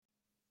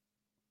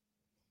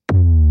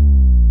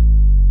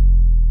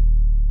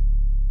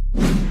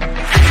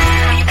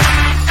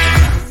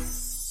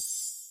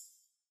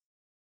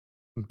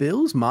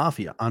Bills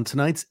Mafia. On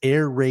tonight's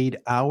Air Raid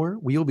Hour,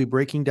 we will be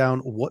breaking down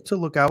what to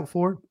look out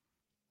for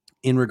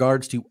in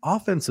regards to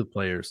offensive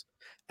players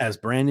as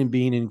Brandon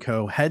Beane and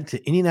co. head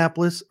to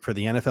Indianapolis for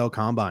the NFL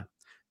Combine.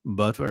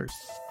 But first,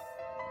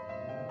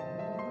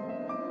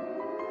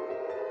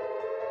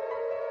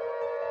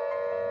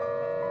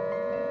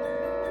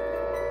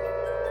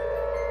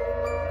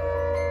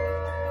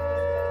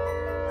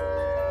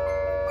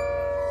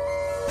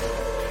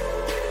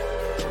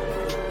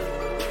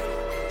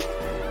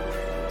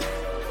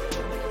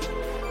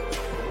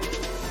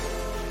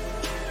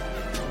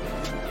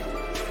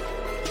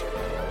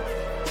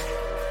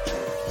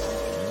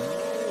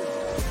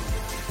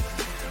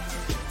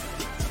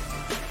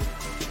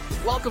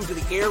 welcome to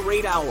the Air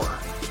Raid Hour,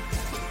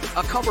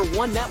 a Cover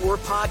One Network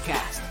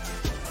podcast.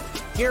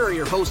 Here are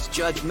your hosts,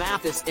 Judge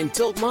Mathis and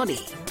Tilt Money.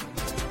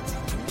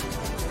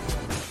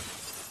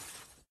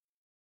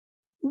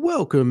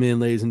 welcome in,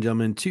 ladies and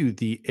gentlemen, to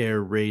the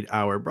Air Raid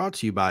Hour, brought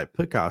to you by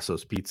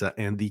Picasso's Pizza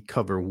and the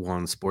Cover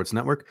One Sports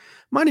Network.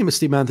 My name is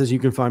Steve Mathis. You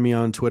can find me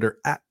on Twitter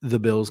at The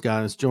Bills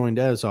Guys, joined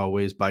as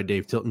always by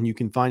Dave Tilton. You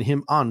can find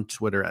him on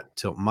Twitter at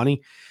Tilt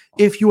Money.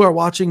 If you are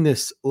watching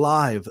this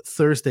live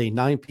Thursday,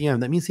 9 p.m.,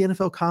 that means the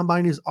NFL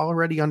Combine is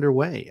already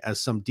underway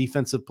as some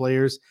defensive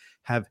players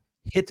have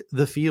hit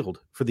the field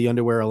for the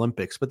Underwear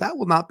Olympics. But that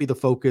will not be the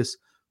focus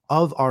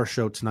of our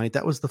show tonight.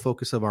 That was the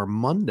focus of our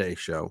Monday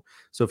show.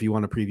 So if you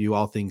want to preview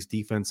all things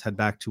defense, head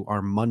back to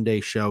our Monday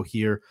show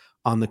here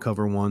on the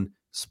Cover One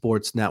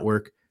Sports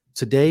Network.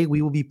 Today,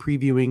 we will be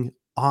previewing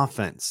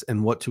offense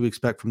and what to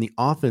expect from the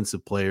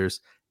offensive players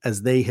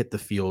as they hit the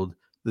field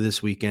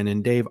this weekend.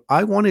 And Dave,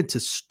 I wanted to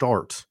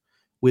start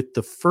with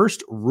the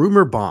first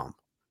rumor bomb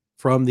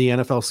from the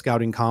NFL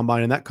Scouting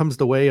Combine, and that comes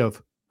the way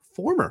of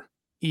former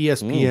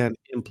ESPN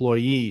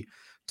employee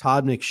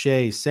Todd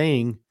McShay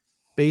saying,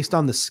 based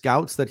on the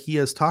scouts that he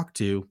has talked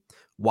to,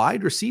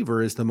 wide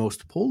receiver is the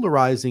most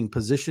polarizing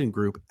position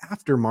group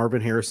after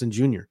Marvin Harrison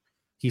Jr.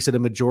 He said a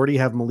majority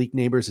have Malik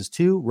Nabers as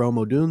 2, Rome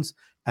Odunes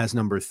as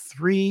number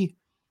 3,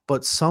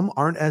 but some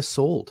aren't as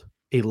sold.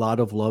 A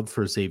lot of love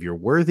for Xavier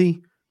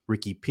Worthy,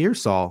 Ricky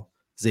Pearsall,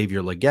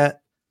 Xavier Legette,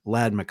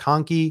 Ladd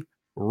McConkey,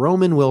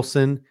 Roman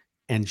Wilson,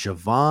 and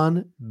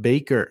Javon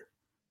Baker.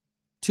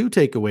 2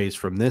 takeaways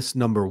from this.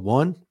 Number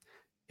 1,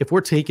 if we're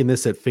taking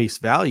this at face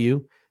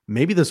value,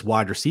 maybe this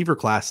wide receiver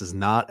class is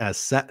not as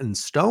set in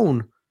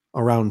stone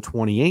around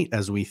 28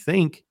 as we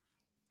think.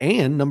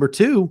 And number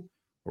 2,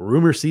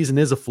 rumor season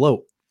is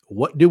afloat.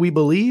 What do we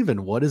believe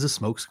and what is a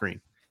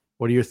smokescreen?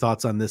 What are your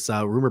thoughts on this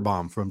rumor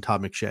bomb from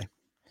Todd McShay?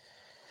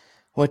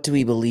 What do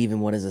we believe in?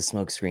 What is a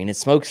smokescreen?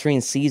 It's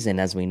smokescreen season,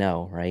 as we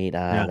know, right?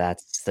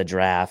 That's the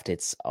draft.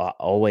 It's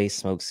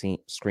always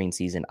smokescreen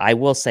season. I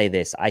will say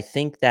this. I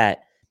think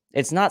that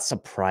it's not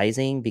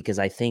surprising because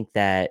I think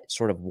that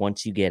sort of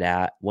once you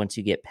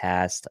get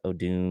past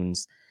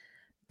Odunes,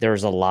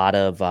 there's a lot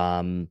of,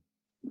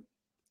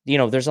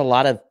 there's a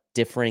lot of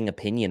differing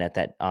opinion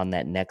on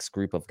that next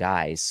group of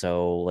guys.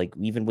 So like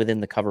even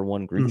within the Cover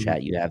One group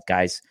chat, you have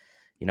guys,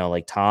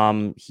 like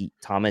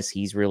Thomas,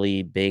 he's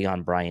really big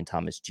on Brian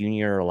Thomas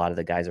Jr. A lot of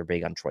the guys are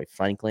big on Troy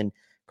Franklin.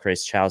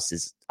 Chris Chouse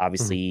is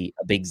obviously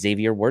a big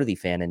Xavier Worthy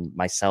fan. And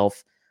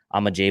myself,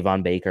 I'm a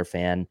Javon Baker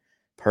fan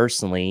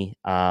personally.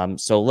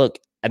 So look,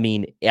 I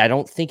mean, I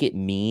don't think it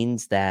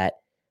means that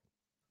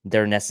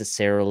they're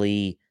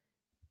necessarily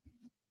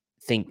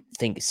think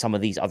some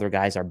of these other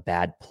guys are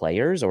bad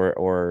players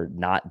or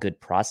not good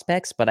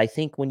prospects. But I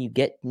think when you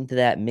get into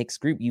that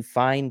mixed group, you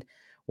find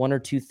 1 or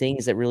 2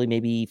 things that really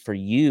maybe for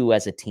you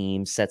as a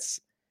team sets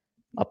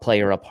a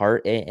player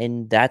apart.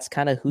 And that's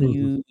kind of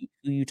who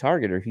you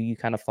target or who you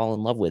kind of fall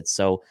in love with.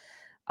 So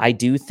I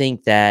do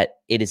think that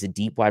it is a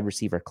deep wide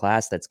receiver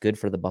class that's good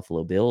for the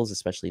Buffalo Bills,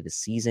 especially this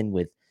season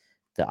with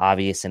the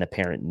obvious and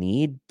apparent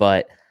need.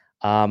 But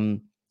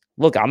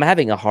look, I'm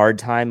having a hard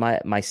time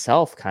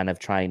myself kind of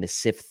trying to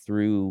sift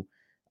through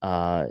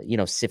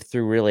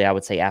really, I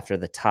would say after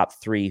the top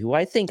 3, who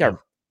I think are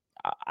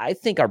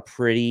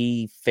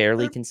pretty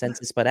fairly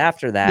consensus. But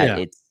after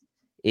that,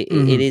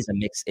 it is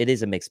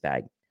a mixed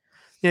bag.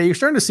 Yeah, you're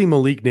starting to see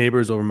Malik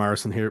Nabers over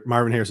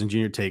Marvin Harrison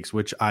Jr. takes,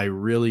 which I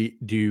really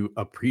do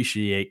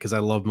appreciate because I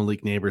love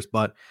Malik Nabers.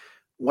 But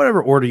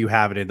whatever order you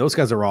have it in, those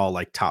guys are all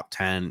like top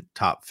 10,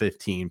 top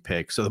 15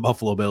 picks. So the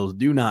Buffalo Bills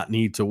do not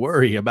need to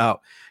worry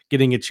about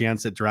getting a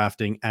chance at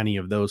drafting any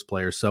of those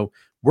players. So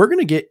we're going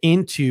to get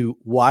into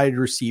wide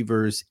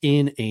receivers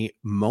in a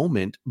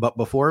moment. But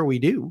before we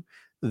do,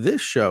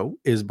 this show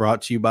is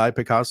brought to you by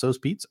Picasso's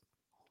Pizza.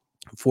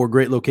 4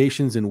 great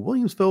locations in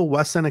Williamsville,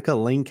 West Seneca,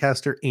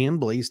 Lancaster,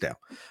 and Blaisdell.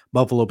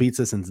 Buffalo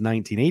Pizza since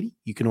 1980.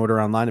 You can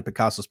order online at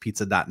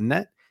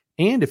picassospizza.net.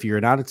 And if you're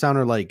an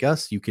out-of-towner like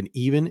us, you can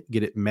even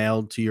get it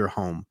mailed to your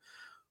home.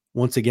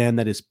 Once again,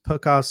 that is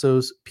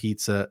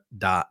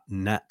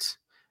picassospizza.net.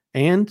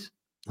 And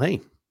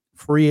hey,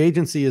 free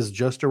agency is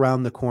just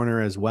around the corner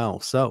as well.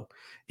 So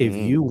If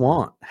you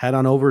want, head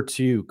on over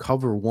to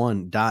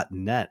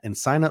cover1.net and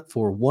sign up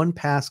for One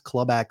Pass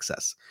Club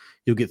Access.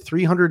 You'll get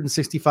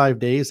 365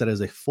 days. That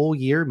is a full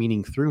year,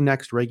 meaning through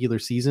next regular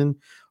season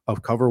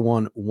of Cover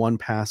One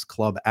Pass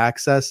Club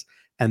Access.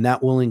 And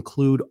that will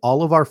include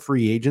all of our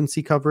free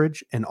agency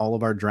coverage and all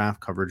of our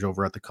draft coverage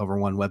over at the Cover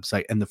One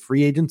website. And the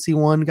free agency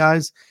one,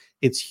 guys,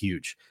 it's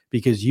huge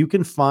because you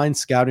can find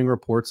scouting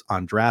reports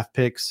on draft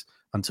picks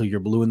until you're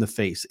blue in the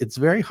face. It's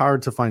very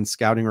hard to find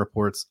scouting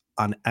reports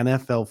on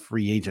NFL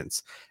free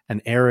agents.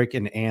 And Eric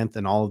and Ant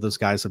and all of those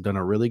guys have done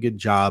a really good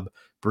job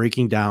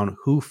breaking down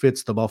who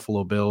fits the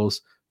Buffalo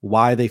Bills,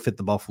 why they fit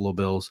the Buffalo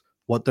Bills,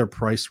 what their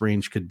price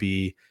range could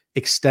be,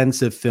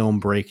 extensive film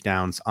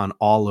breakdowns on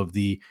all of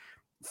the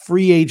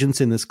free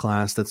agents in this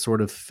class that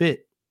sort of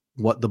fit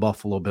what the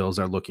Buffalo Bills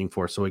are looking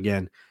for. So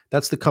again,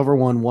 that's the Cover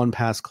One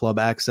Pass Club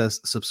Access.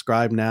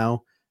 Subscribe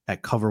now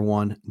at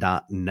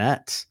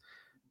cover1.net.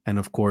 And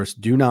of course,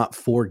 do not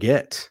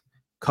forget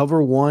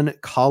Cover One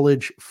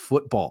College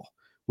Football.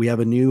 We have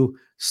a new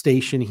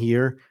station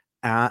here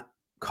at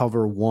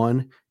Cover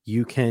One.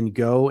 You can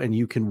go and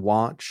you can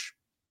watch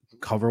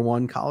Cover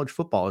One College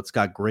Football. It's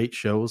got great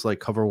shows like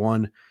Cover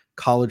One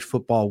College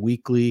Football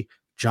Weekly.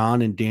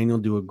 John and Daniel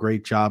do a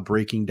great job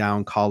breaking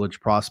down college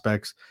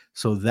prospects.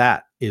 So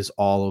that is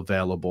all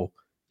available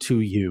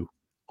to you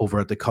over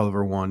at the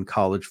Cover One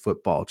College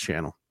Football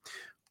channel.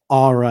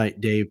 All right,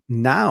 Dave.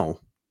 Now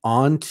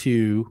on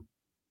to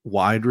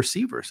wide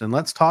receivers. And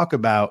let's talk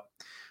about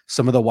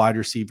some of the wide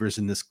receivers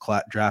in this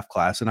draft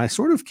class. And I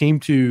sort of came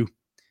to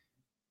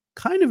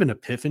kind of an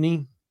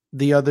epiphany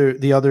the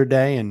other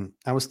day. And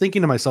I was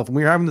thinking to myself, and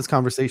we were having this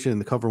conversation in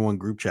the Cover One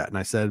group chat. And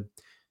I said,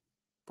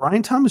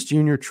 Brian Thomas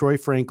Jr., Troy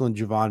Franklin,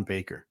 Javon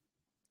Baker.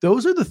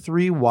 Those are the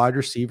three wide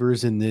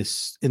receivers in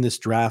this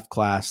draft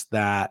class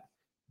that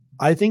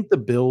I think the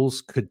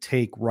Bills could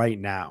take right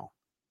now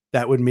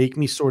that would make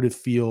me sort of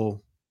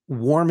feel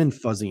warm and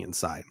fuzzy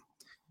inside.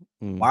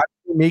 Why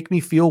do they make me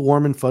feel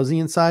warm and fuzzy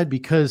inside?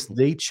 Because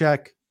they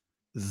check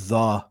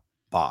the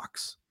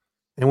box.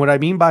 And what I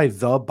mean by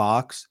the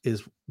box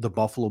is the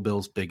Buffalo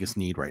Bills' biggest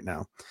need right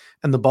now.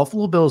 And the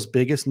Buffalo Bills'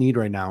 biggest need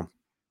right now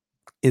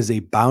is a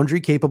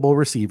boundary-capable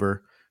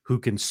receiver who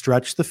can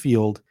stretch the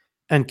field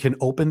and can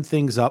open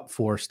things up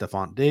for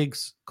Stephon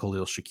Diggs,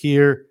 Khalil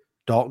Shakir,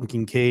 Dalton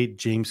Kincaid,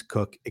 James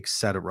Cook,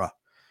 etc.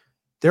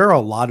 There are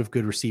a lot of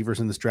good receivers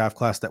in this draft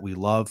class that we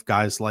love.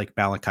 Guys like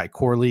Malachi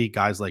Corley,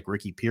 guys like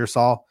Ricky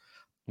Pearsall.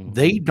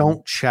 They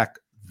don't check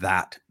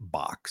that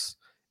box.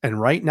 And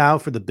right now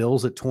for the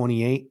Bills at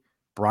 28,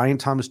 Brian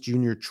Thomas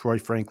Jr., Troy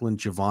Franklin,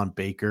 Javon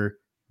Baker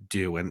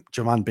do. And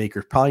Javon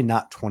Baker's probably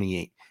not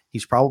 28.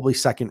 He's probably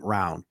second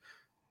round.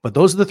 But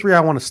those are the three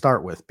I want to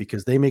start with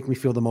because they make me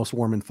feel the most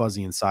warm and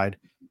fuzzy inside.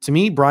 To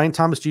me, Brian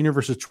Thomas Jr.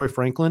 versus Troy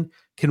Franklin,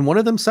 can one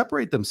of them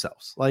separate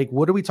themselves? Like,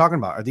 what are we talking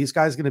about? Are these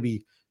guys going to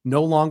be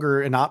no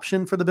longer an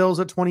option for the Bills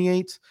at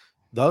 28?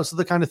 Those are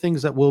the kind of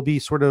things that we'll be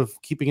sort of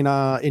keeping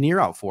an ear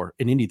out for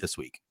in Indy this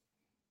week.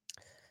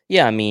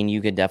 Yeah, I mean,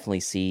 you could definitely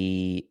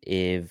see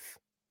if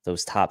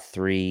those top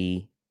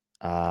three,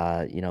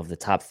 if the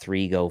top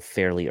three go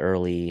fairly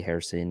early,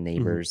 Harrison,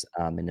 Neighbors,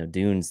 and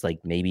O'Dunes, like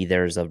maybe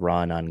there's a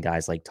run on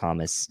guys like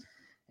Thomas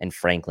and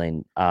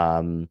Franklin.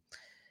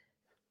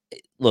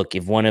 Look,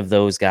 if one of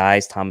those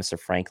guys, Thomas or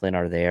Franklin,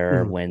 are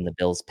there when the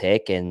Bills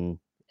pick and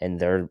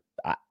they're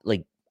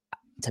like,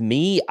 to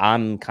me,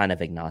 I'm kind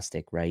of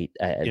agnostic, right?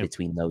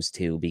 Between those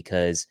two,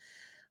 because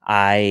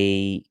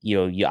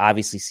you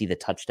obviously see the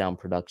touchdown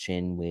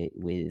production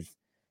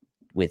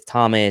with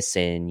Thomas,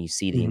 and you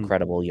see the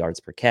incredible yards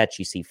per catch.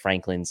 You see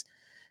Franklin's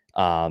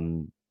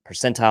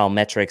percentile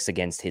metrics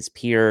against his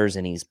peers,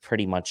 and he's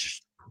pretty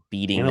much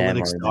beating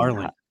them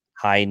or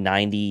high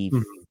 90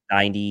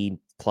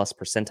 plus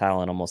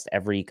percentile in almost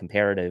every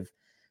comparative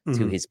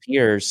to his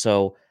peers.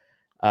 So,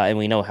 and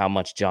we know how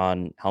much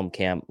John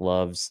Helmkamp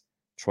loves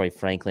Troy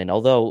Franklin,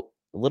 although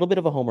a little bit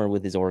of a homer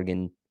with his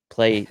Oregon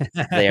play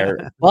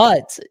there.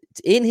 But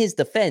in his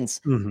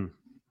defense,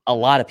 a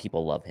lot of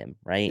people love him,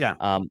 right?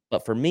 Yeah.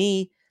 But for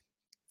me,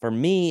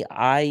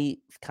 I've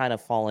kind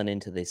of fallen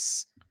into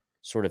this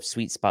sort of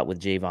sweet spot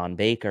with Javon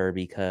Baker,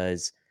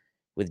 because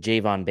with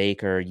Javon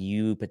Baker,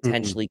 you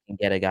potentially can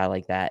get a guy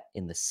like that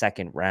in the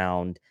second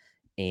round,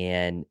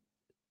 and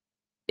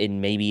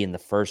maybe in the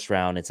first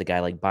round, it's a guy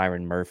like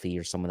Byron Murphy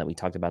or someone that we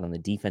talked about on the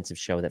defensive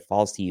show that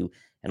falls to you,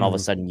 and all of a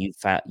sudden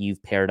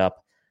you've paired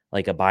up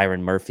like a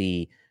Byron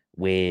Murphy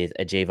with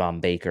a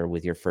Javon Baker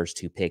with your first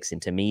two picks.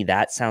 And to me,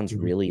 that sounds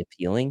really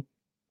appealing.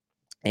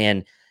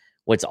 And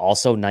what's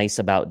also nice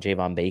about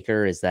Javon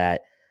Baker is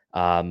that,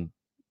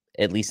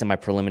 at least in my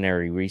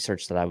preliminary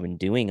research that I've been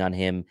doing on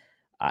him,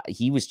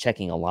 he was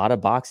checking a lot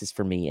of boxes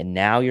for me. And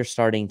now you're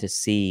starting to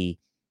see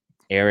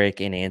Eric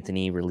and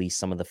Anthony release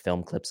some of the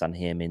film clips on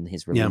him in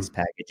his release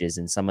packages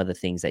and some of the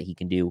things that he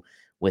can do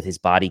with his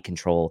body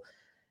control.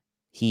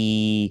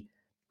 He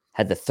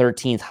had the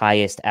 13th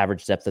highest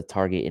average depth of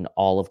target in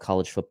all of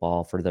college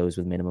football for those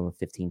with minimum of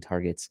 15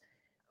 targets,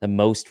 the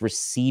most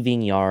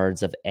receiving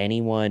yards of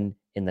anyone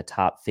in the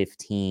top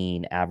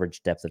 15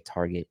 average depth of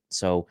target.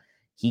 So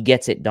he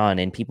gets it done.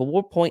 And people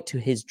will point to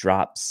his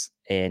drops,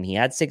 and he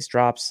had 6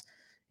 drops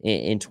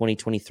in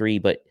 2023,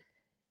 but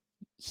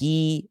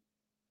he,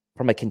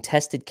 from a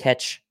contested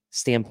catch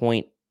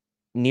standpoint,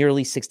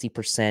 nearly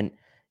 60%.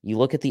 You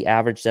look at the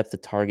average depth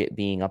of target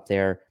being up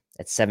there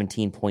at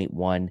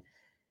 17.1.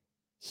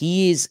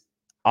 He is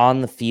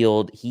on the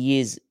field. He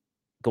is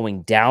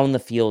going down the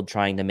field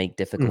trying to make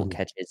difficult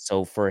catches.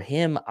 So for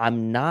him,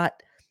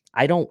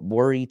 I don't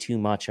worry too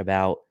much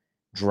about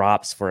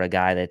drops for a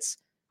guy that's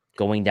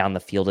going down the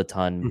field a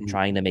ton,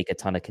 trying to make a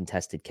ton of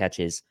contested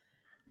catches.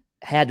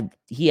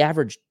 He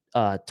averaged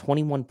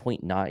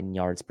 21.9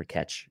 yards per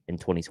catch in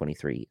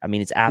 2023. I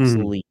mean, it's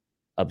absolutely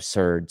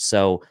absurd.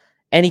 So,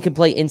 and he can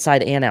play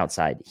inside and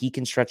outside. He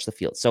can stretch the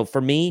field. So for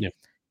me,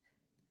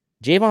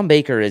 Javon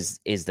Baker is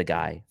the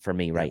guy for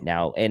me right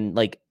now. And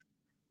like,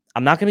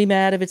 I'm not gonna be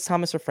mad if it's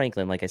Thomas or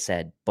Franklin, like I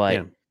said,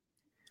 but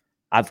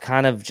I've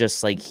kind of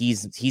just like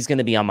he's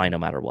gonna be on my no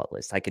matter what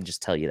list. I can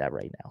just tell you that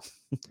right now.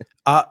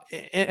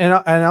 And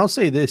I'll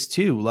say this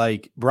too,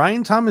 like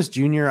Brian Thomas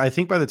Jr., I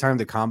think by the time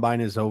the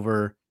combine is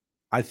over,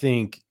 I just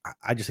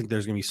think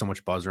there's going to be so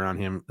much buzz around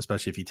him,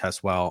 especially if he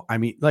tests well. I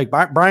mean, like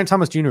Brian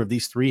Thomas Jr. of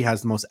these 3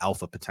 has the most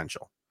alpha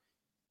potential.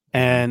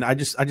 And I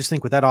just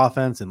think with that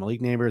offense and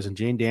Malik Neighbors and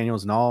Jane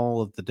Daniels and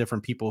all of the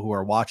different people who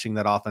are watching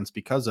that offense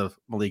because of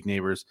Malik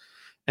Neighbors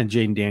and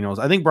Jane Daniels,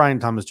 I think Brian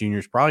Thomas Jr.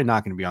 is probably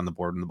not going to be on the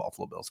board when the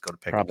Buffalo Bills go to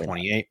pick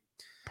 28.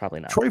 Probably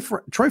not.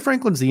 Troy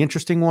Franklin's the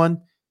interesting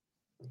one.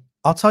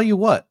 I'll tell you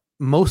what,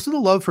 most of the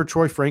love for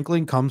Troy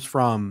Franklin comes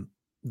from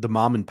the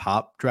mom and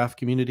pop draft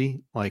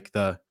community, like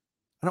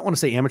I don't want to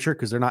say amateur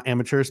because they're not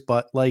amateurs,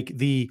 but like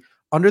the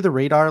under the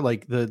radar,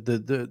 like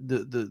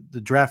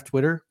the draft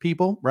Twitter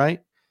people,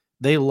 right?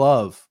 They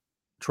love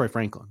Troy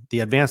Franklin. The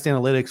advanced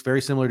analytics,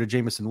 very similar to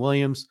Jamison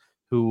Williams,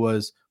 who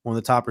was one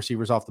of the top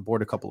receivers off the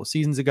board a couple of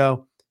seasons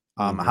ago.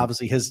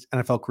 Obviously, his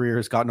NFL career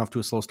has gotten off to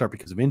a slow start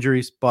because of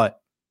injuries,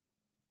 but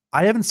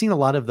I haven't seen a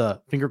lot of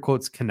the finger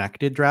quotes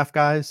connected draft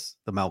guys,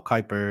 the Mel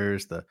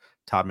Kipers, the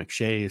Todd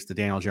McShays, the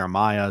Daniel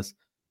Jeremiahs.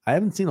 I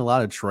haven't seen a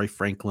lot of Troy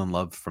Franklin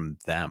love from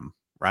them.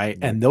 Right.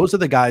 Yeah. And those are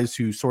the guys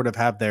who sort of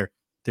have their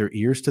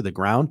ears to the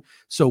ground.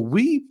 So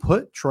we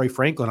put Troy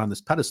Franklin on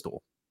this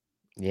pedestal.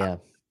 Yeah.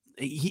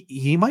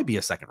 He might be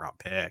a 2nd round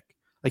pick.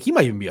 Like he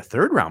might even be a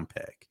 3rd round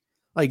pick.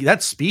 Like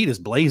that speed is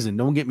blazing.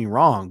 Don't get me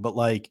wrong. But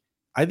like,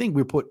 I think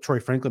we put Troy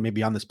Franklin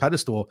maybe on this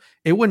pedestal.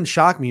 It wouldn't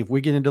shock me if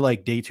we get into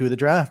like day 2 of the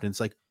draft and it's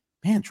like,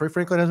 man, Troy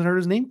Franklin hasn't heard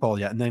his name called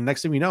yet. And then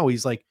next thing we know,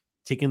 he's like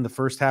taking the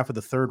first half of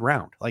the 3rd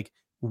round. Like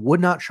would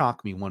not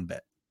shock me one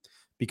bit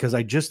because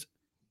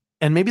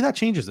and maybe that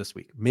changes this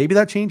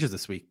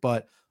week.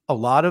 But a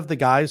lot of the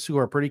guys who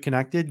are pretty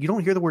connected, you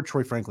don't hear the word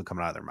Troy Franklin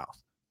coming out of their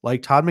mouth.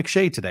 Like Todd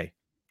McShay today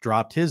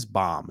dropped his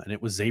bomb, and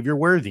it was Xavier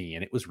Worthy,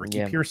 and it was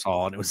Ricky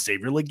Pearsall, and it was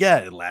Xavier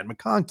Legette and Ladd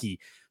McConkey.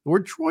 The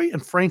word Troy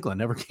and Franklin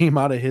never came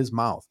out of his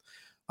mouth.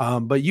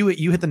 But you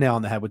hit the nail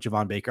on the head with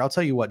Javon Baker. I'll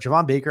tell you what,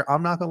 Javon Baker,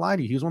 I'm not going to lie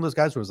to you. He was one of those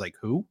guys who was like,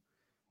 who?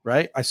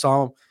 Right? I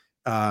saw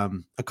a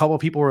couple of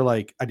people were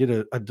like, I did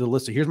a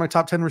list of here's my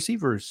top 10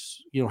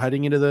 receivers,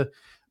 heading into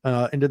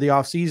the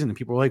off season, and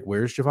people were like,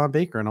 where's Javon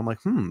Baker? And I'm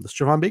like, this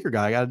Javon Baker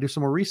guy, I got to do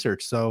some more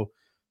research. So,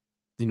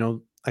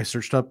 I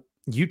searched up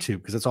YouTube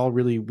because that's all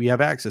really we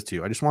have access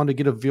to. I just wanted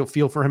to get a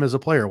feel for him as a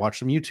player, watch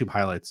some YouTube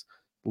highlights,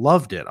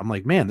 loved it. I'm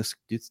like, man, this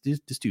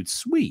dude's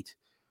sweet.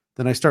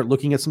 Then I start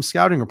looking at some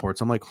scouting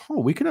reports. I'm like, oh,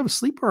 we could have a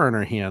sleeper on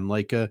our hand.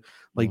 Like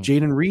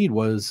Jaden Reed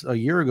was a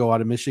year ago out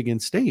of Michigan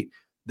State.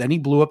 Then he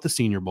blew up the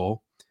Senior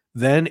Bowl.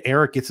 Then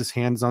Eric gets his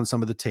hands on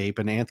some of the tape,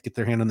 and Ant get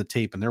their hand on the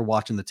tape, and they're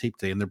watching the tape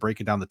today, and they're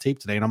breaking down the tape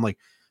today. And I'm like,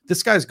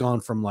 this guy's gone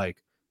from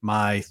like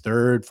my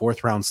 3rd,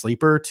 4th round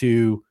sleeper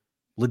to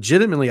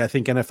legitimately, I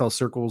think NFL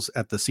circles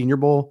at the Senior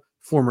Bowl,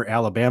 former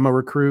Alabama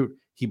recruit.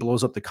 He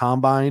blows up the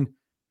combine.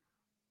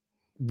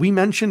 We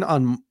mentioned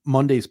on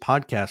Monday's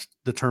podcast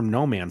the term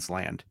no man's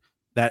land,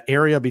 that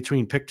area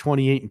between pick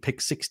 28 and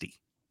pick 60.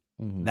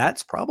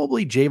 That's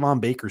probably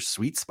Javon Baker's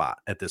sweet spot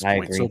at this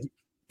point. Agree. So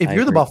if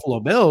you're the Buffalo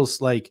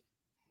Bills, like,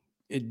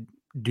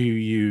 do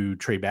you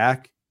trade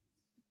back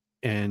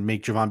and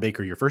make Javon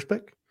Baker your first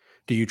pick?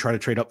 Do you try to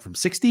trade up from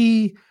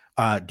 60?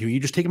 Do you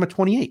just take him at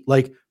 28?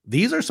 Like,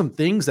 these are some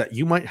things that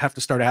you might have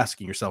to start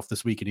asking yourself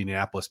this week in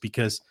Indianapolis,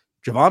 because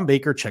Javon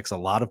Baker checks a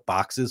lot of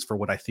boxes for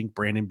what I think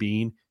Brandon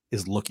Beane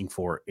is looking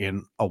for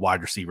in a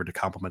wide receiver to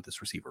complement this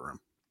receiver room.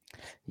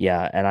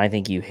 Yeah, and I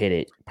think you hit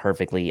it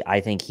perfectly. I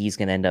think he's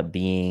going to end up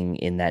being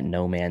in that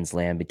no man's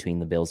land between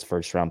the Bills'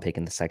 1st round pick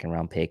and the 2nd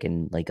round pick.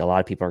 And like, a lot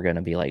of people are going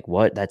to be like,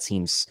 what? That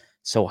seems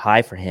so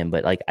high for him.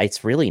 But like,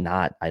 it's really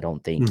not, I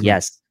don't think.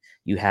 Yes,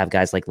 you have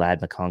guys like Ladd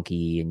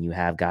McConkey, and you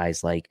have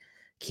guys like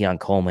Keon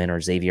Coleman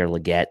or Xavier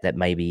Legette that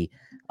maybe,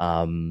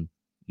 are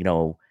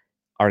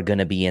going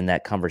to be in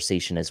that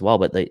conversation as well.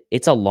 But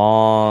it's a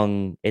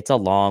long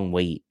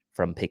wait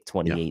from pick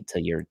 28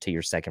 to your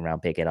 2nd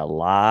round pick, and a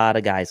lot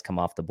of guys come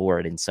off the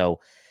board. And so,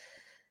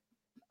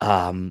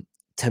 to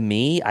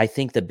me, I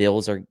think the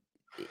Bills are,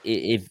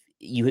 if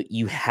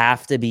you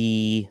have to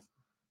be,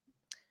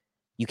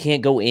 you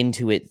can't go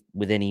into it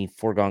with any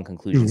foregone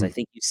conclusions. I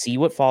think you see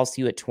what falls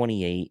to you at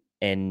 28.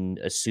 and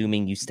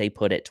assuming you stay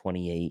put at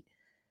 28,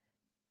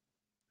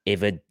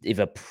 if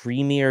a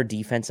premier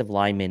defensive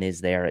lineman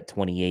is there at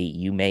 28,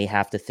 you may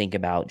have to think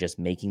about just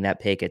making that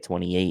pick at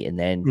 28 and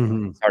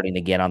then starting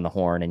to get on the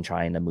horn and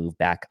trying to move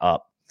back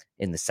up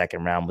in the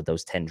second round with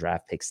those 10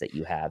 draft picks that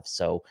you have.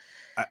 So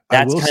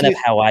that's kind of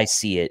how I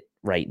see it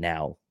right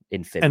now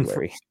in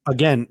February.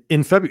 Again,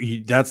 in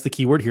February, that's the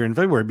key word here in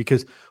February,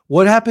 because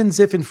what happens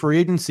if in free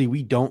agency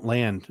we don't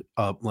land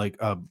like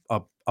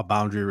a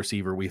boundary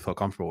receiver we feel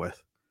comfortable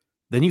with?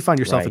 Then you find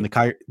yourself in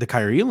the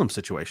Kyrie Elam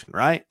situation,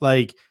 right?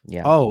 Like,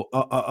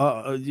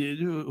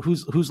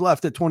 who's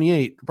left at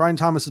 28? Brian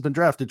Thomas has been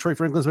drafted. Troy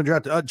Franklin's been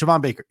drafted.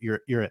 Javon Baker,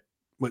 you're it.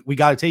 We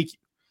got to take you.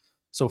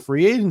 So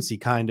free agency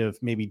kind of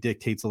maybe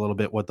dictates a little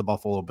bit what the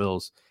Buffalo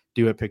Bills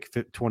do at pick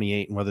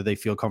 28 and whether they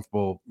feel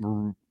comfortable,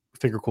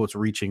 finger quotes,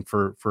 reaching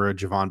for a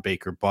Javon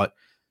Baker. But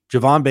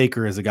Javon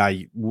Baker is a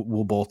guy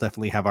we'll both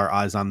definitely have our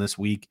eyes on this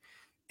week.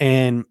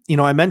 And,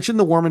 I mentioned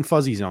the warm and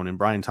fuzzy zone, and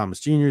Brian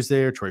Thomas Jr. is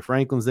there, Troy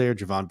Franklin's there,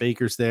 Javon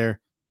Baker's there.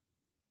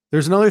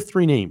 There's another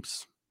 3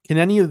 names. Can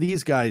any of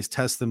these guys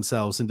test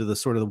themselves into the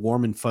sort of the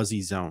warm and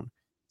fuzzy zone?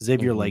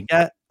 Xavier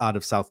Legette out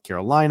of South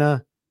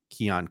Carolina,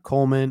 Keon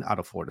Coleman out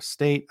of Florida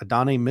State,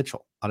 Adonai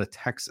Mitchell out of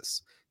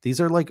Texas. These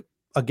are, like,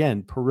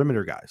 again,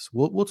 perimeter guys.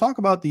 We'll talk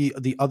about the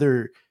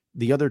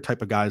other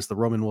type of guys, the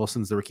Roman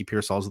Wilsons, the Ricky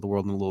Pearsalls of the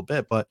world in a little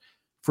bit. But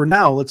for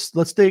now,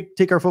 let's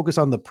take our focus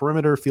on the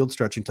perimeter field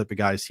stretching type of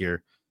guys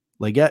here.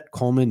 Legette,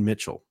 Coleman,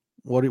 Mitchell.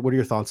 What are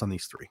your thoughts on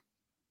these 3?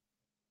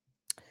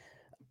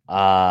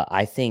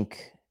 I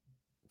think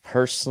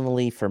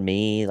personally for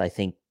me, I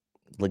think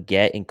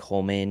Legette and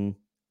Coleman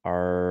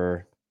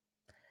are.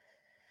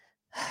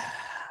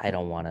 I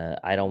don't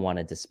want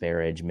to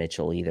disparage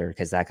Mitchell either,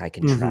 because that guy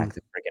can track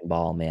the freaking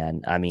ball,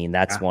 man. I mean,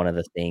 that's one of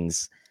the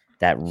things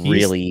that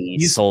really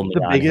sold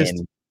me on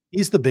him.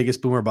 He's the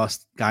biggest boomer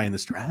bust guy in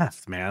this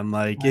draft, man.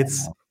 Like,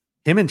 it's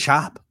him and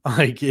Chop.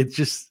 Like, it's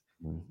just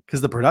because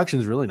the production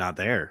is really not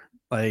there.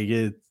 Like,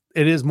 it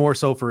is more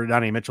so for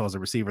Adonai Mitchell as a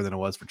receiver than it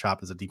was for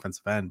Chop as a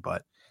defensive end.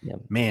 But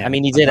man, I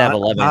mean, he did have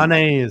 11.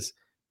 Adonai is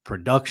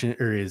production,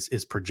 or is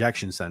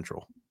projection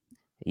central.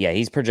 Yeah,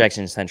 he's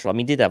projection central. I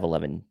mean, he did have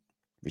 11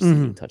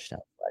 receiving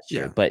touchdowns last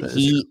year, but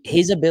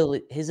his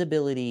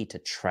ability to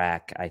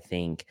track, I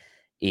think,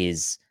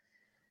 is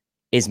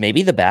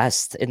maybe the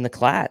best in the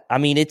class. I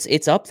mean,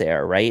 it's up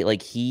there, right?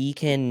 Like, he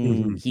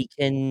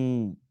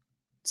can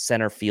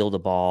center field a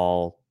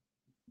ball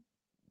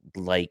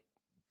like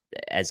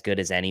as good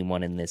as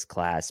anyone in this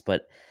class.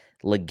 But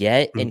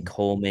Legette and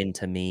Coleman,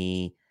 to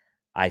me,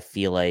 I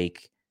feel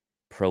like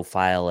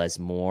profile as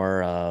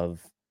more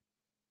of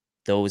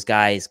those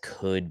guys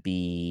could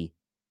be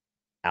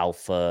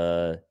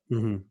alphas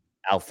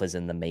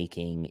in the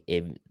making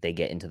if they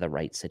get into the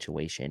right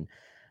situation.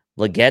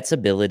 Legette's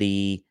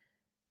ability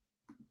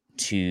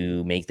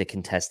to make the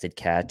contested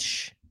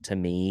catch, to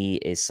me,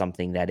 is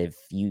something that if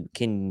you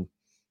can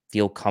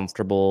feel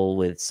comfortable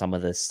with some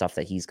of the stuff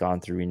that he's gone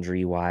through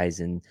injury wise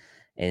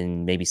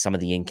and maybe some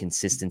of the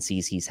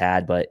inconsistencies he's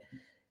had. But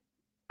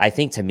I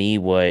think, to me,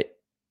 what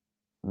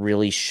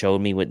really showed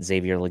me what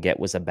Xavier Legette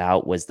was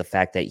about was the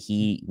fact that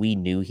we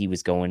knew he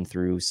was going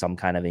through some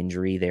kind of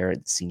injury there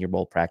at the Senior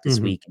Bowl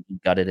practice week, and he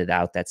gutted it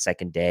out that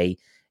second day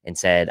and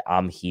said,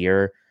 I'm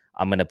here.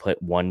 I'm going to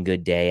put one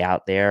good day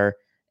out there,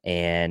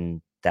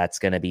 and that's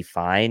going to be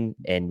fine.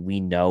 And we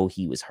know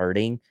he was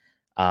hurting.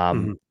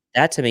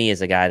 That, to me,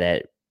 is a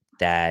guy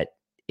that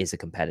is a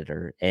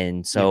competitor.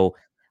 And so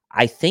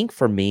I think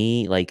for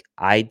me, like,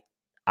 I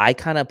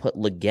kind of put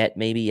Legette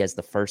maybe as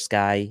the first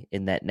guy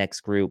in that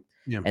next group.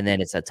 And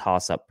then it's a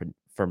toss up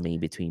for me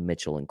between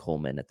Mitchell and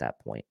Coleman at that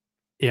point.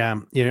 Yeah.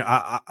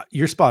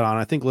 You're spot on.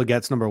 I think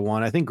Legette's number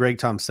 1. I think Greg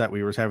Tomset,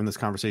 we were having this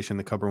conversation in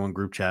the Cover One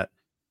group chat,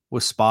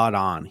 was spot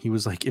on. He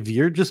was like, if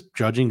you're just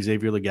judging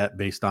Xavier Legette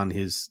based on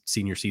his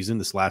senior season,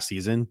 this last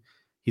season,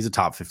 he's a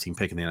top 15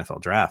 pick in the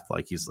NFL draft.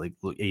 Like, he's like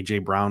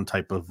AJ Brown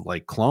type of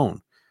like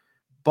clone.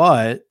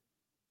 But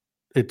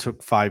it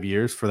took 5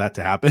 years for that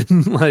to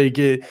happen. Like,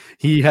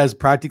 he has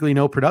practically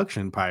no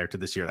production prior to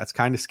this year. That's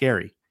kind of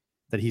scary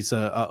that he's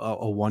a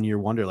 1 year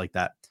wonder like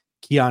that.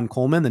 Keon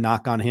Coleman, the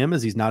knock on him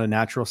is he's not a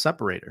natural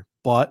separator,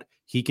 but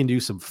he can do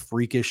some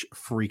freakish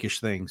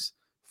things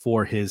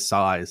for his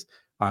size.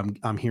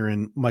 I'm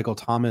hearing Michael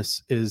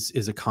Thomas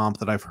is a comp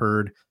that I've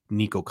heard.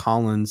 Nico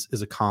Collins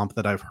is a comp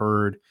that I've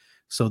heard.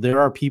 So there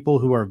are people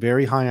who are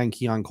very high on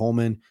Keon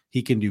Coleman.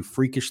 He can do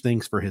freakish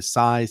things for his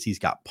size. He's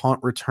got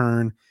punt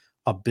return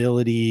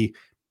ability.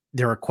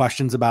 There are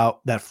questions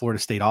about that Florida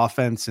State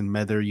offense and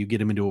whether you get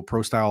him into a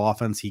pro style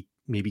offense, he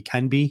maybe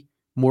can be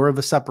more of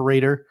a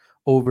separator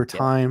over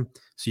time.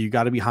 So you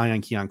got to be high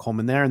on Keon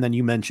Coleman there. And then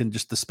you mentioned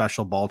just the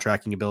special ball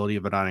tracking ability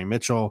of Adonai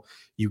Mitchell.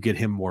 You get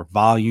him more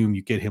volume,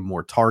 you get him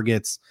more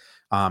targets.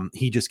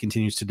 He just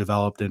continues to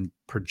develop and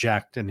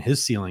project, and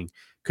his ceiling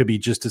could be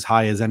just as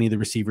high as any of the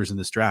receivers in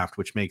this draft,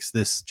 which makes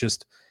this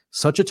just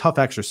such a tough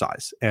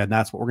exercise. And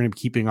that's what we're going to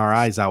be keeping our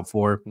eyes out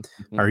for,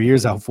 our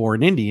ears out for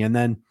in Indy. And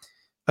then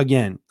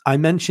again, I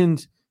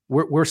mentioned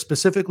we're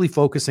specifically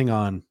focusing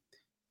on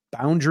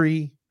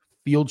boundary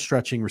field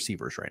stretching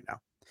receivers right now.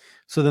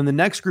 So then the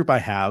next group I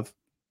have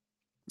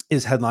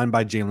is headlined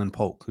by Jalen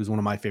Polk, who's one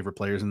of my favorite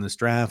players in this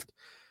draft.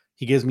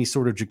 He gives me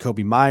sort of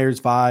Jacoby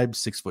Myers vibes,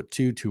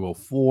 6'2",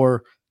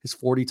 204. His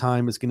 40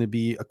 time is going to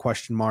be a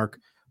question mark.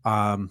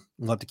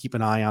 We'll have to keep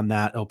an eye on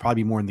that. It'll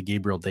probably be more in the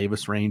Gabriel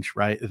Davis range,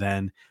 right?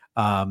 Than,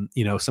 some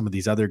of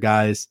these other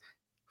guys.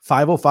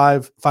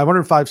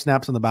 505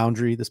 snaps on the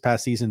boundary this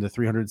past season to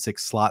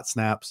 306 slot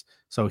snaps.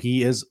 So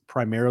he is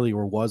primarily,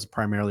 or was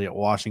primarily at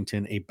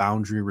Washington, a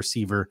boundary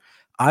receiver.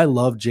 I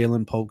love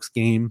Jalen Polk's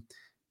game.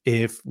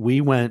 If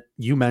we went,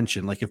 you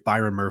mentioned, like if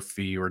Byron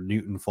Murphy or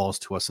Newton falls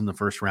to us in the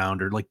first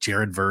round, or like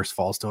Jared Verse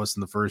falls to us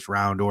in the first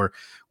round, or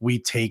we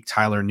take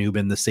Tyler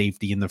Nubin, the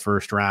safety, in the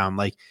first round,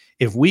 like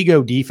if we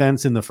go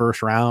defense in the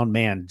first round,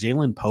 man,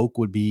 Jalen Polk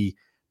would be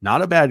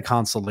not a bad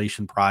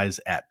consolation prize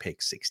at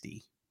pick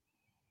 60.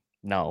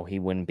 No, he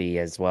wouldn't be,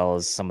 as well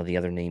as some of the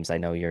other names I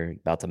know you're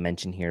about to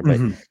mention here. But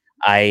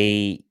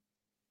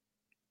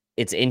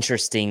it's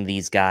interesting,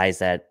 these guys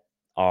that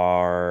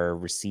are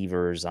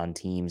receivers on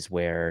teams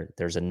where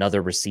there's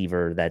another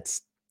receiver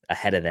that's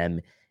ahead of them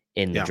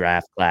in the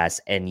draft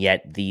class, and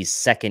yet these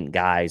second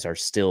guys we're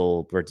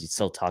still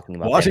talking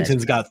about.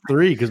 Washington's got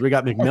 3 because we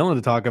got McMillan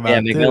to talk about. Yeah,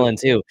 McMillan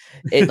too.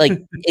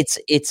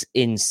 It's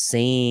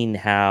insane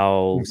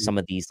how some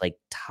of these like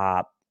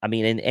top. I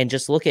mean, and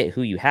just look at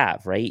who you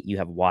have, right? You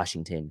have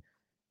Washington,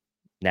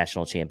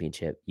 national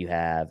championship. You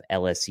have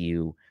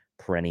LSU,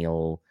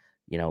 perennial,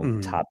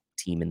 top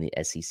team in the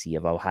SEC.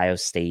 Of Ohio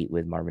State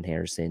with Marvin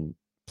Harrison,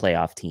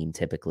 playoff team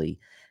typically.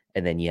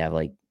 And then you have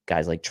like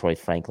guys like Troy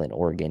Franklin,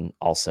 Oregon,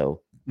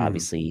 also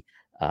obviously,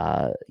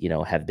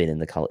 have been in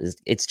the college.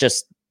 It's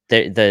just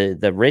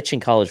the rich in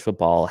college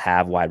football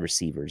have wide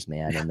receivers,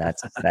 man. And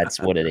that's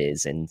what it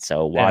is. And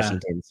so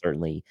Washington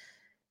certainly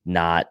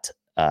not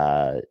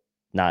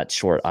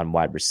short on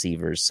wide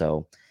receivers.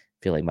 So I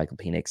feel like Michael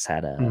Penix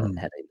had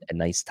a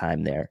nice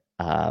time there.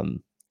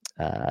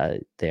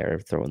 They're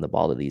throwing the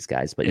ball to these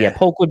guys, but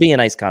Polk would be a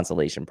nice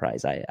consolation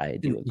prize. I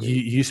do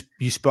agree.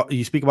 You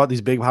speak about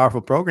these big,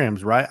 powerful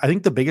programs, right? I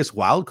think the biggest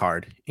wild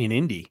card in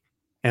Indy,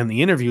 and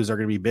the interviews are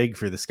going to be big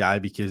for this guy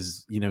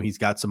because he's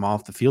got some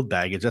off the field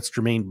baggage. That's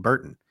Jermaine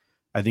Burton.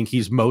 I think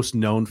he's most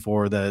known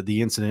for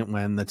the incident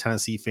when the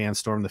Tennessee fans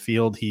stormed the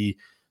field. He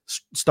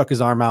stuck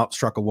his arm out,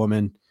 struck a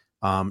woman,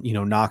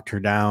 knocked her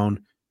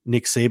down.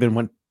 Nick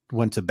Saban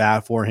went to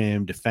bat for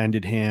him,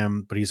 defended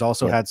him, but he's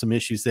also had some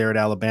issues there at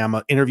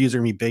Alabama. Interviews are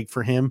going to be big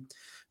for him.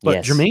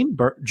 But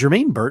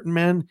Jermaine Burton,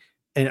 man,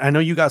 and I know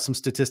you got some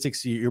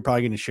statistics you're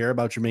probably going to share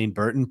about Jermaine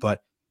Burton,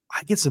 but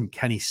I get some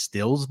Kenny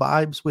Stills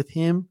vibes with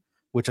him,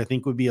 which I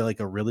think would be like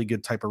a really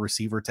good type of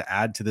receiver to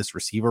add to this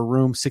receiver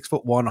room.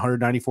 6'1",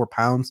 194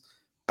 pounds,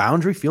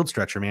 boundary field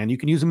stretcher, man. You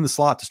can use him in the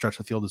slot to stretch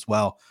the field as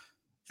well.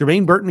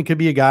 Jermaine Burton could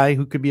be a guy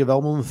who could be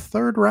available in the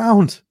third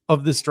round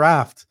of this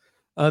draft.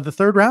 The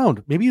third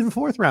round, maybe even the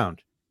fourth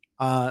round.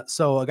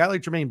 So a guy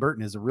like Jermaine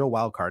Burton is a real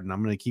wild card, and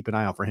I'm going to keep an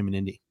eye out for him in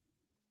Indy.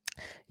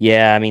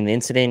 Yeah, I mean, the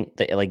incident,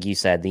 like you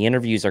said, the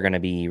interviews are going to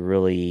be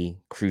really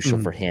crucial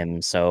for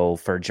him. So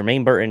for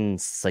Jermaine Burton,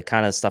 it's the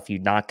kind of stuff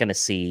you're not going to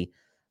see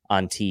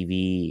on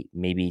TV,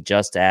 maybe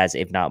just as,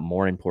 if not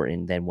more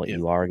important than what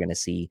you are going to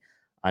see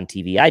on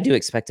TV. I do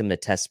expect him to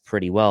test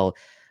pretty well.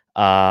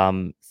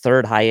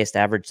 Third highest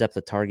average depth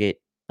of target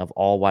of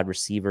all wide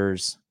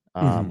receivers,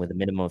 with a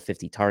minimum of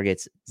 50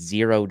 targets,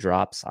 0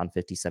 drops on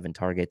 57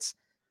 targets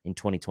in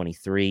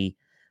 2023.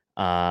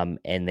 And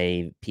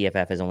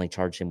PFF has only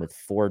charged him with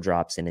 4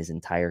 drops in his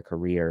entire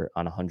career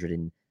on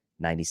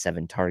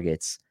 197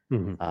 targets,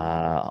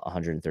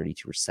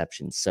 132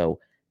 receptions. So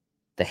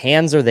the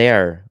hands are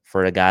there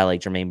for a guy like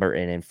Jermaine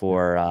Burton, and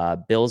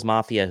for Bills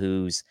Mafia,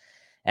 who's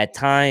at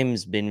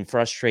times been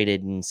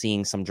frustrated in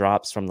seeing some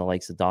drops from the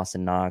likes of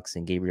Dawson Knox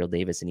and Gabriel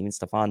Davis and even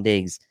Stephon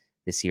Diggs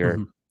this year.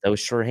 Those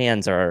sure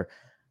hands are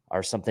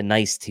something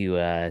nice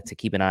to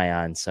keep an eye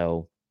on.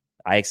 So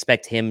I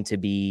expect him to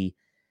be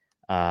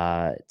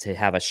to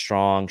have a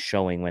strong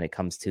showing when it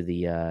comes to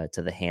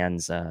the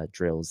hands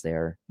drills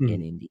there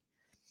in Indy.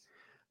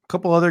 A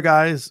couple other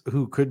guys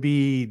who could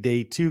be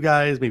day 2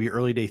 guys, maybe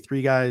early day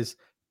 3 guys.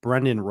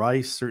 Brendan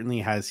Rice certainly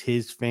has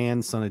his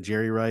fans, son of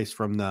Jerry Rice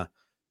from the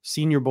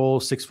Senior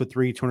Bowl, 6'3",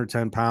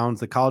 210 pounds.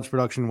 The college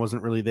production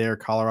wasn't really there.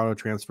 Colorado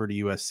transferred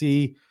to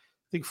USC. I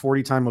think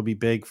 40 time will be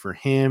big for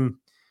him.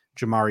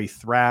 Jamari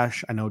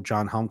Thrash. I know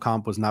John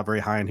Humcomp was not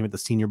very high on him at the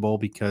Senior Bowl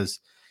because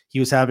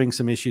he was having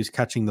some issues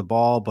catching the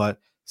ball, but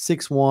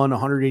 6'1",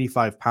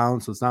 185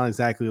 pounds. So it's not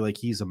exactly like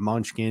he's a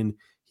munchkin.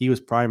 He was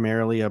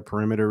primarily a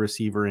perimeter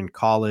receiver in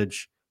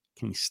college.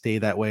 Can he stay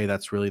that way?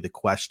 That's really the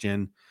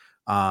question.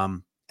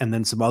 And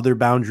then some other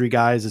boundary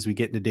guys as we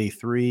get into day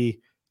 3.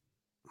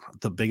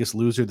 The biggest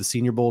loser, the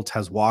Senior Bowl,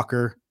 Tez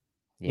Walker.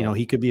 Yeah.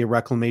 He could be a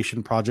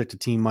reclamation project. A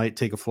team might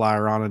take a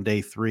flyer on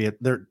day 3.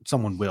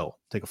 Someone will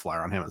take a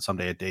flyer on him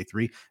someday at day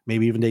 3,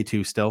 maybe even day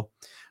 2 still.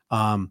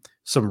 Some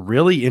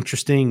really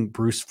interesting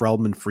Bruce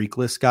Feldman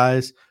freakless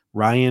guys.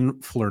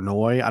 Ryan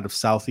Flournoy out of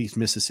Southeast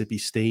Mississippi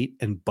State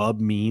and Bub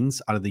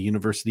Means out of the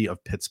University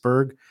of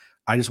Pittsburgh.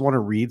 I just want to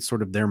read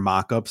sort of their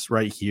mock-ups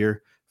right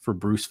here for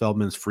Bruce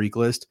Feldman's freak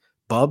list.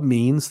 Bub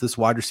Means, this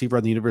wide receiver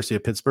on the University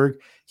of Pittsburgh,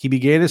 he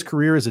began his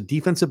career as a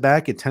defensive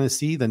back at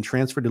Tennessee, then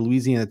transferred to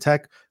Louisiana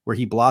Tech, where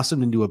he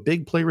blossomed into a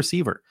big play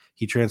receiver.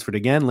 He transferred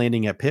again,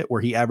 landing at Pitt,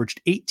 where he averaged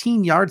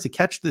 18 yards a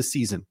catch this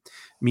season.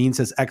 Means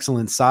has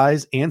excellent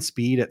size and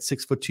speed at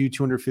 6'2",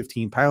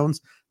 215 pounds.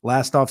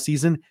 Last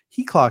offseason,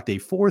 he clocked a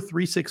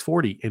 4.36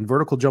 40 and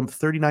vertical jump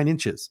 39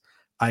 inches.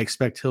 I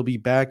expect he'll be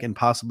back and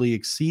possibly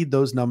exceed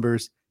those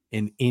numbers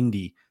in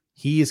Indy.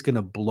 He is going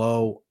to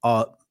blow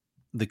up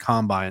the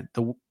combine.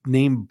 The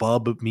name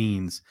Bub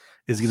Means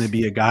is going to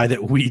be a guy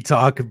that we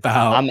talk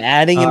about. I'm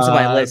adding him to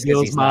my list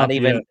because he's not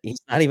Mafia.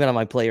 even on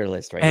my player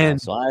list right now.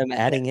 So I'm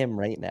adding him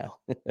right now.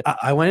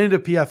 I went into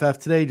PFF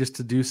today just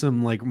to do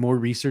some like more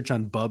research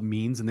on Bub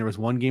Means, and there was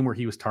one game where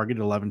he was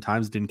targeted 11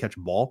 times, didn't catch a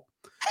ball.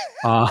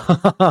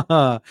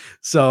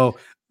 So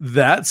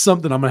that's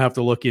something I'm gonna have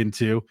to look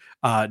into.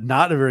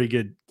 Not a very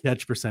good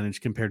catch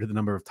percentage compared to the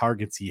number of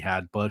targets he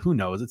had, but who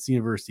knows? It's the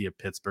University of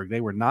Pittsburgh. They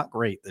were not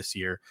great this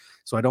year,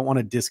 so I don't want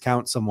to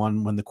discount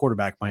someone when the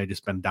quarterback might have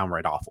just been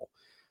downright awful.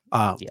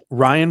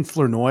 Ryan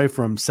Flournoy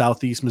from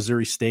Southeast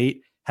Missouri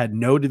State had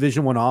no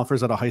Division I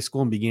offers out of high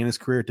school and began his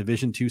career at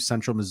Division II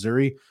Central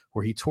Missouri,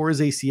 where he tore his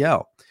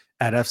ACL.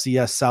 At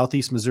FCS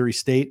Southeast Missouri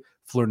State,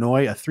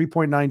 Flournoy, a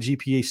 3.9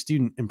 GPA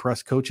student,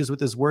 impressed coaches with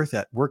his work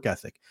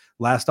ethic.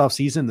 Last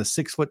offseason, the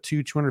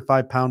 6'2",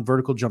 205-pound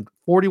vertical jumped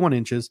 41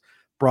 inches,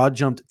 broad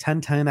jumped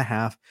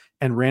 10.5,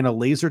 and ran a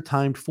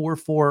laser-timed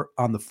 4.4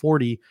 on the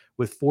 40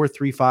 with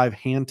 4.35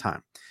 hand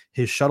time.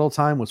 His shuttle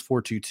time was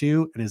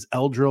 4.22, and his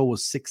L drill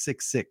was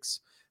 6.66.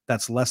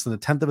 That's less than a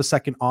tenth of a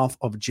second off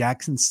of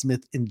Jackson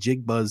Smith and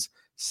Jigba's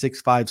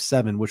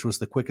 6.57, which was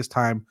the quickest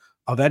time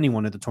of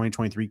anyone at the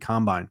 2023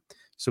 Combine.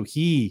 So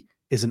he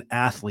is an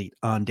athlete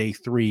on day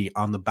 3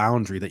 on the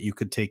boundary that you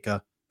could take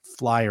a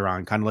flyer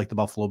on, kind of like the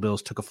Buffalo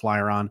Bills took a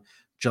flyer on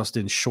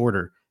Justin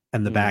Shorter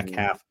and the back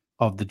half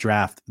of the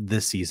draft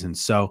this season.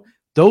 So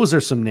those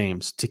are some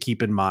names to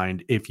keep in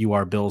mind if you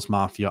are Bills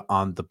Mafia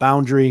on the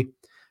boundary.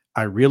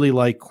 I really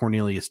like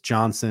Cornelius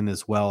Johnson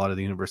as well out of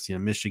the University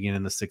of Michigan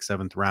in the 6th,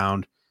 7th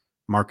round.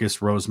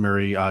 Marcus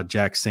Rosemary,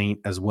 Jack Saint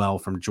as well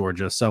from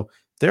Georgia. So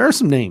there are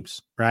some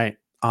names, right,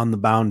 on the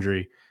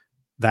boundary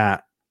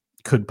that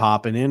could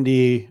pop in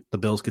Indy. The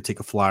Bills could take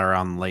a flyer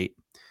on late.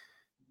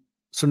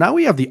 So now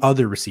we have the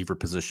other receiver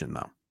position,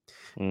 though.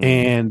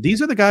 And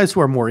these are the guys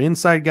who are more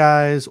inside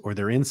guys, or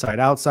they're inside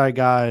outside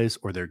guys,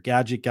 or they're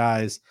gadget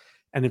guys.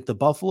 And if the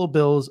Buffalo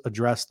Bills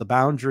address the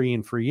boundary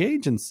in free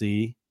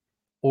agency,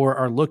 or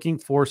are looking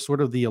for sort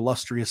of the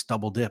illustrious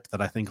double dip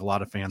that I think a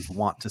lot of fans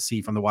want to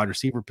see from the wide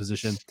receiver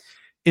position,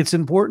 it's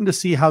important to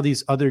see how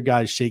these other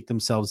guys shake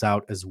themselves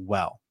out as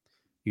well.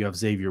 You have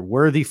Xavier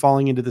Worthy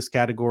falling into this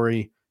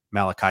category,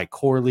 Malachi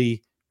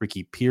Corley,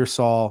 Ricky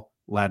Pearsall,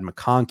 Ladd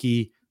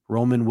McConkey,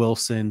 Roman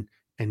Wilson,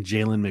 and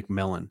Jalen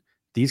McMillan.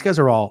 These guys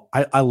are all,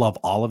 I love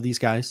all of these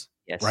guys,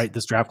 right?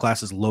 This draft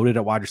class is loaded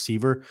at wide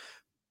receiver,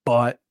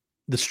 but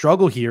the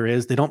struggle here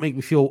is they make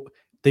me feel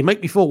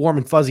warm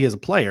and fuzzy as a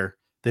player.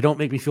 They don't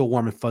make me feel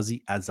warm and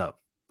fuzzy as a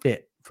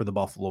fit for the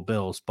Buffalo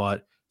Bills.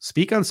 But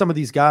speak on some of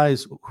these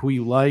guys who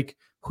you'd like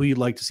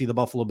to see the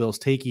Buffalo Bills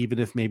take, even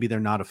if maybe they're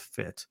not a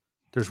fit.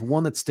 There's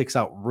one that sticks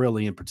out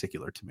really in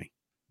particular to me.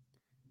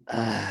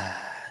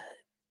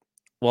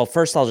 Well,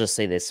 first I'll just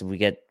say this. We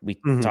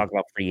talk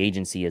about free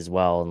agency as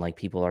well. And like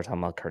people are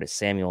talking about Curtis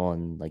Samuel,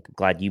 and like, I'm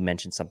glad you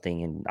mentioned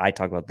something. And I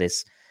talk about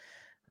this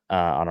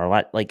on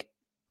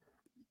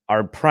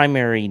our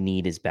primary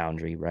need is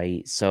boundary,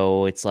 right?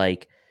 So it's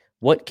like,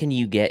 what can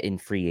you get in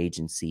free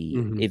agency?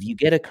 If you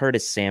get a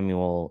Curtis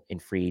Samuel in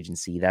free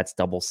agency, that's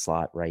double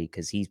slot, right?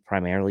 Because he's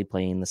primarily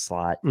playing the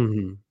slot.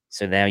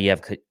 So now you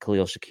have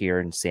Khalil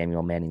Shakir and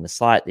Samuel manning the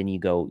slot. Then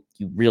you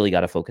really got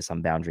to focus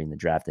on boundary in the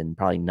draft, and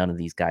probably none of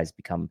these guys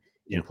become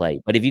in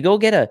play. But if you go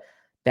get a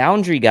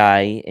boundary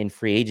guy in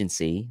free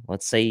agency,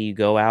 let's say you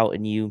go out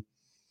and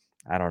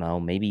I don't know,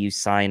 maybe you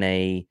sign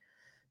a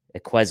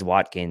Quez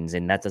Watkins,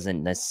 and that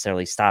doesn't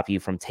necessarily stop you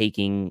from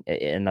taking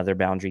another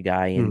boundary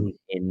guy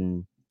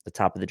in the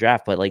top of the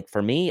draft. But like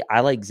for me, I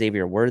like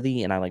Xavier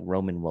Worthy and I like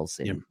Roman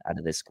Wilson out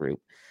of this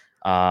group.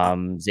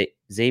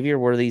 Xavier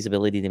Worthy's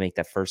ability to make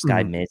that first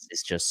guy miss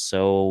is just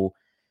so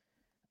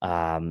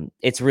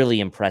it's really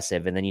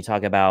impressive. And then you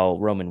talk about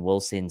Roman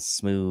Wilson,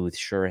 smooth,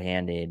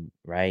 sure-handed,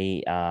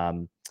 right?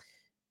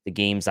 The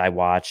games I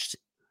watched,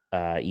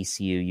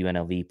 ECU,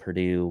 UNLV,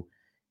 Purdue,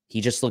 he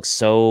just looks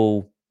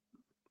so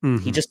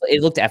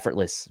it looked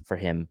effortless for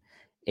him.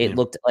 It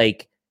looked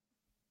like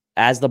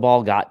as the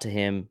ball got to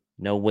him,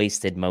 no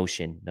wasted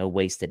motion, no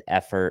wasted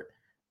effort.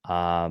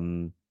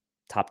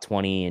 Top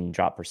 20 in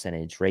drop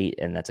percentage rate,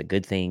 and that's a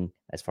good thing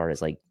as far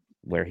as like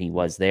where he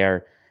was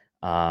there.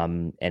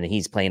 And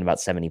he's playing about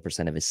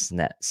 70% of his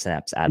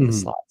snaps out of the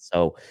slot.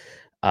 So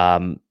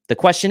the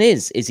question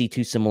is he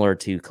too similar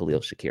to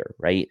Khalil Shakir,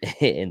 right?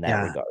 In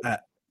that regard.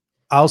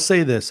 I'll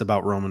say this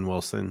about Roman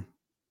Wilson.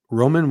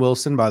 Roman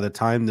Wilson, by the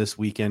time this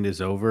weekend is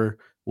over,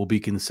 will be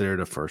considered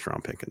a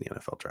first-round pick in the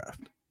NFL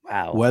draft.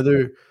 Wow.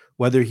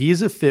 Whether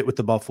he's a fit with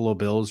the Buffalo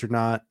Bills or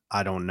not,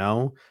 I don't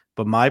know.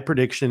 But my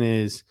prediction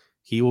is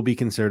he will be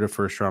considered a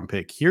first-round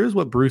pick. Here's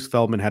what Bruce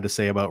Feldman had to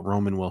say about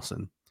Roman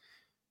Wilson.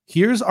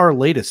 Here's our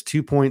latest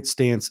 2-point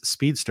stance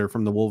speedster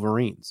from the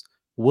Wolverines.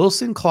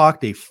 Wilson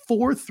clocked a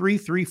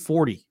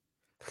 4.3340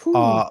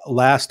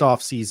 last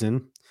off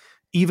season.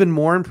 Even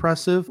more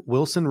impressive,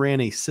 Wilson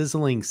ran a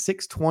sizzling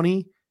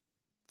 6.20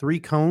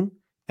 3-cone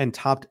and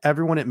topped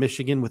everyone at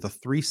Michigan with a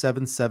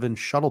 3.77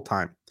 shuttle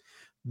time.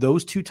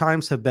 Those 2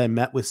 times have been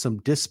met with some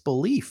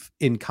disbelief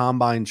in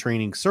combine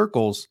training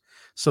circles.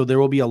 So there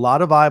will be a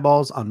lot of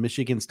eyeballs on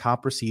Michigan's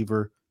top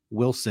receiver,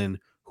 Wilson,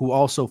 who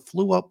also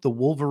blew up the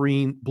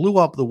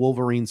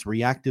Wolverines'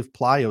 reactive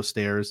plyo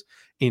stairs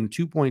in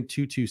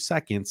 2.22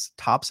 seconds,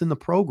 tops in the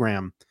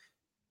program,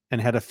 and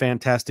had a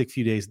fantastic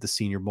few days at the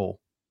Senior Bowl.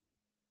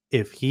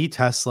 If he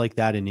tests like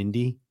that in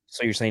Indy,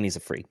 so you're saying he's a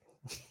freak?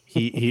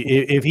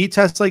 If he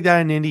tests like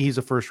that in Indy, he's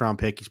a first-round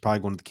pick. He's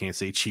probably going to the Kansas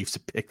City Chiefs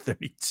at pick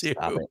 32.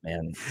 Stop it,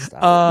 man.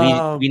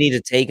 Stop it. We need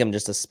to take him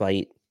just to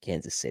spite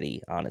Kansas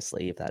City,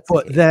 honestly, if that's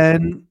the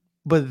case.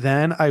 But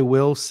then I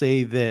will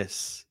say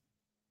this.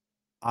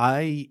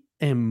 I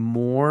am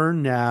more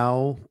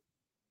now.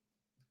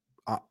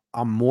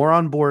 I'm more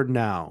on board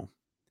now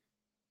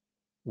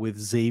with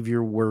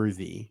Xavier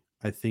Worthy,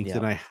 I think,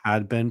 than I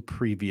had been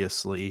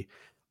previously.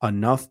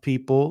 Enough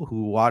people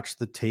who watch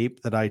the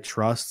tape that I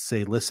trust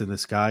say, listen,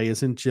 this guy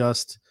isn't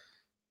just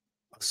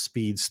a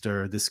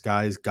speedster. This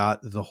guy's got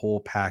the whole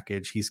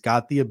package. He's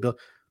got the ability.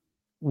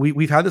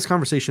 We've had this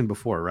conversation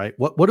before, right?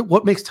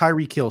 What makes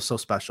Tyreek Hill so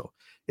special?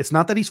 It's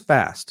not that he's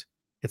fast.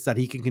 It's that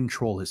he can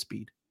control his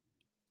speed.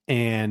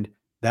 And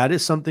that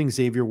is something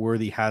Xavier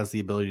Worthy has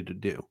the ability to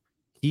do.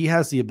 He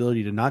has the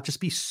ability to not just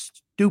be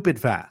stupid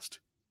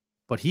fast,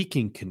 but he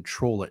can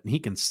control it, and he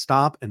can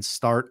stop and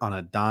start on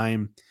a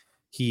dime.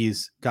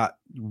 He's got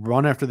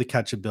run after the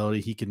catch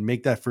ability. He can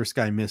make that first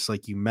guy miss,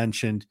 like you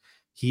mentioned.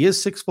 He is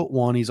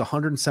 6'1". He's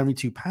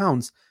 172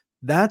 pounds.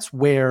 That's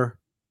where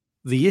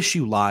the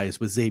issue lies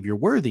with Xavier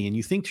Worthy. And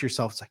you think to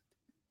yourself, it's like,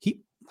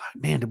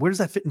 where does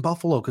that fit in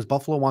Buffalo? Because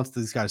Buffalo wants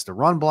these guys to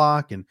run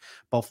block, and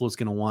Buffalo's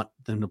going to want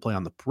them to play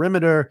on the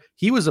perimeter.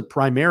 He was a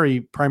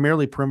primarily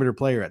perimeter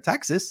player at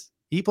Texas.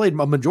 He played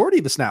a majority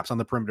of the snaps on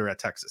the perimeter at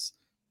Texas.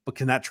 But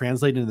can that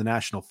translate into the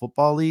National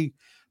Football League?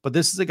 But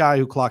this is a guy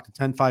who clocked a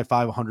 10.55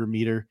 100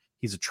 meter.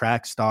 He's a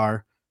track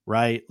star,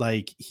 right?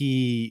 Like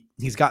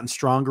he's gotten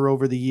stronger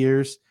over the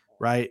years,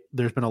 right?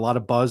 There's been a lot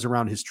of buzz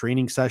around his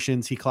training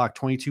sessions. He clocked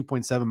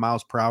 22.7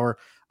 miles per hour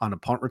on a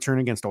punt return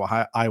against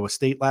Iowa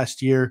State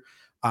last year.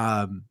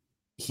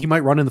 He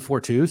might run in the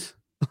 4.2s.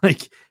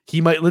 Like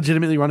he might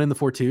legitimately run in the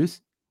 4.2s.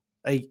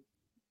 Like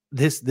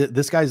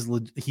this guy's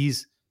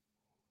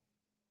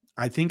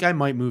I think I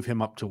might move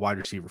him up to wide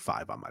receiver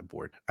 5 on my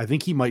board. I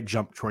think he might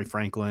jump Troy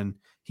Franklin.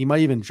 He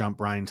might even jump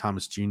Brian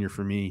Thomas Jr.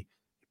 for me.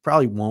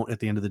 Probably won't at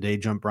the end of the day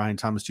jump Brian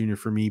Thomas Jr.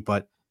 for me.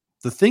 But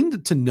the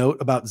thing to note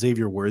about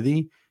Xavier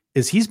Worthy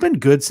is he's been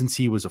good since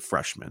he was a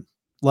freshman.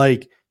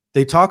 Like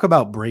they talk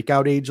about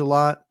breakout age a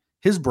lot.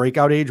 His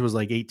breakout age was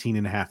like 18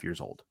 and a half years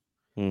old.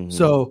 Mm-hmm.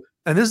 So,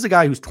 and this is a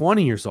guy who's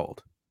 20 years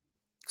old.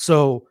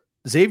 So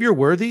the Xavier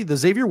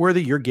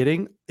Worthy you're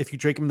getting, if you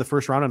take him in the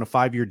first round on a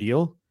 5-year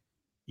deal,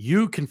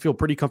 you can feel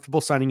pretty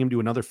comfortable signing him to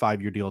another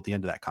 5-year deal at the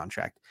end of that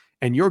contract.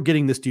 And you're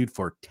getting this dude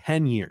for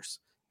 10 years.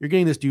 You're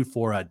getting this dude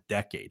for a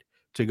decade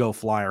to go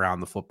fly around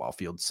the football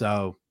field.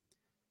 So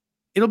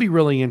it'll be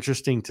really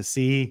interesting to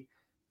see.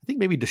 I think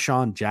maybe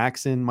Deshaun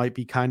Jackson might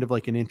be kind of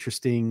like an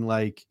interesting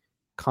like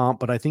comp,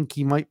 but I think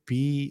he might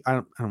be, I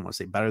don't want to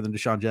say better than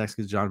Deshaun Jackson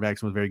because Deshaun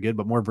Jackson was very good,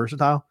 but more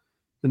versatile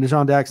than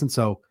Deshaun Jackson.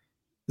 So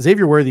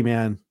Xavier Worthy,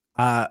 man,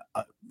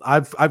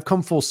 I've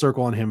come full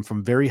circle on him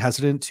from very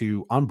hesitant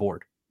to on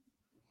board.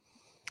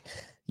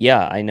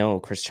 Yeah, I know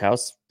Chris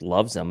Chouse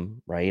loves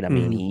him, right? I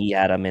mean, he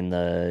had him in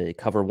the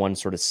Cover One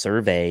sort of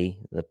survey,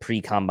 the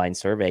pre-combine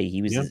survey.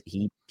 He was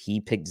he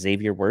picked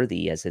Xavier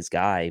Worthy as his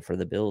guy for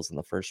the Bills in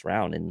the first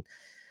round.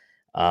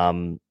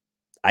 And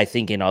I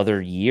think in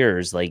other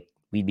years, like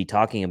we'd be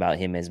talking about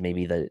him as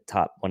maybe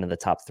one of the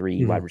top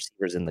 3 wide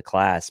receivers in the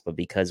class. But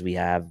because we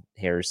have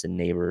Harrison,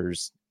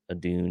 Neighbors,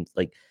 Adune,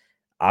 like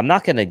I'm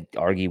not going to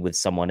argue with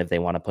someone if they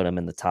want to put him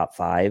in the top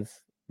 5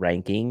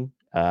 ranking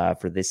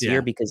for this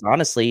year, because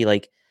honestly,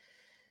 like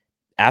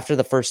after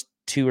the first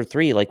 2 or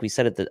 3, like we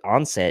said at the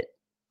onset,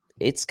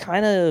 it's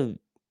kind of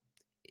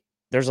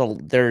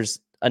there's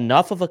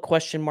enough of a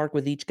question mark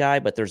with each guy,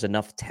 but there's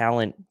enough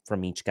talent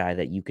from each guy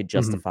that you could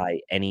justify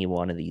any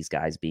one of these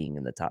guys being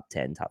in the top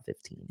 10, top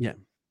 15. Yeah.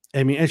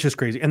 I mean, it's just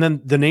crazy. And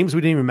then the names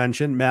we didn't even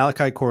mention,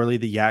 Malachi Corley,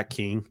 the Yak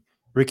King,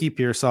 Ricky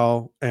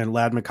Pearsall, and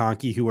Ladd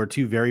McConkey, who are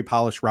 2 very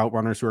polished route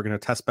runners who are going to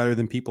test better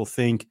than people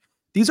think.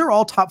 These are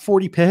all top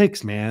 40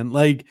 picks, man.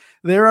 Like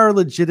there are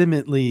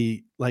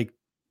legitimately like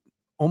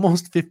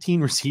almost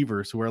 15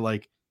 receivers who are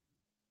like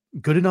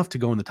good enough to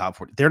go in the top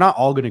 40. They're not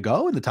all going to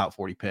go in the top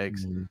 40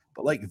 picks,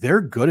 but like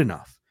they're good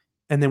enough.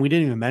 And then we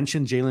didn't even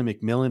mention Jalen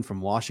McMillan from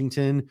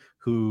Washington,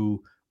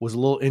 who was a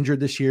little injured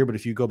this year. But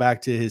if you go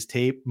back to his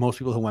tape, most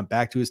people who went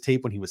back to his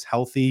tape when he was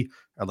healthy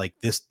are like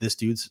this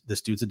dude's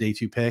a day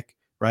 2 pick,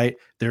 right?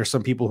 There are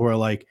some people who are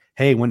like,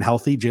 hey, when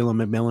healthy,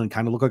 Jalen McMillan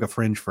kind of looked like a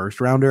fringe first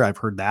rounder. I've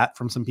heard that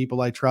from some people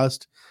I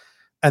trust.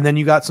 And then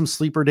you got some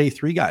sleeper day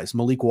 3 guys.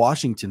 Malik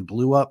Washington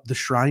blew up the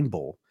Shrine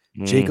Bowl.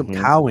 Jacob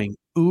Cowing,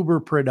 uber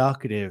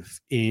productive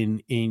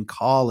in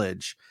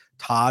college.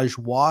 Taj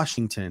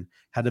Washington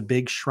had a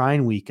big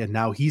Shrine week, and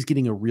now he's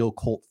getting a real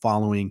cult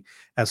following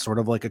as sort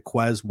of like a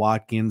Quez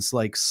Watkins,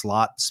 like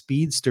slot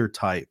speedster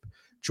type.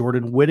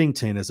 Jordan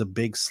Whittington is a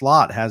big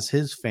slot, has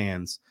his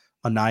fans.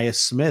 Anaya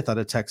Smith out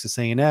of Texas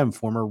A&M,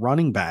 former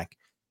running back,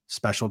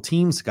 special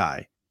teams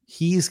guy.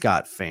 He's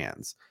got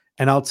fans.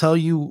 And I'll tell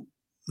you,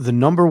 the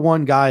number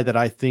one guy that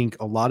I think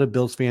a lot of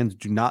Bills fans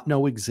do not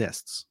know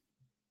exists,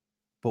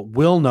 but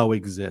will know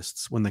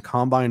exists when the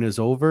combine is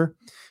over,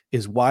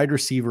 is wide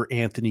receiver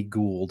Anthony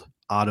Gould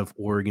out of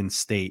Oregon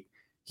State.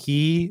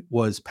 He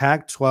was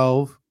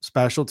Pac-12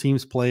 Special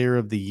Teams Player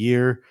of the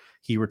Year.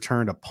 He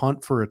returned a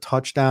punt for a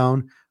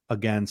touchdown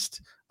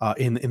against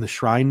in the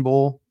Shrine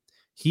Bowl.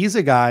 He's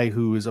a guy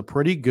who is a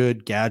pretty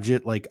good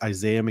gadget, like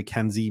Isaiah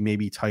McKenzie,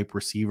 maybe type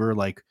receiver,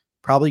 like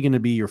probably going to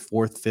be your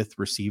 4th, 5th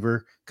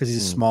receiver because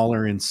he's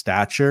smaller in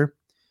stature,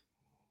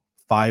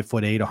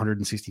 5'8",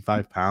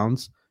 165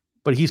 pounds,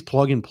 but he's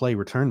plug and play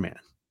return man.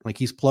 Like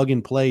he's plug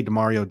and play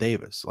DeMario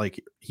Davis.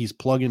 Like he's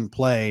plug and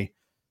play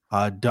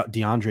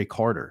DeAndre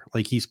Carter.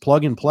 Like he's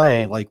plug and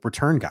play like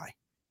return guy,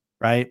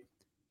 right?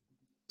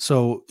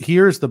 So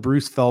here's the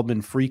Bruce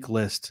Feldman freak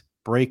list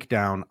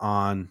breakdown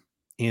on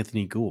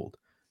Anthony Gould.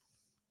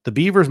 The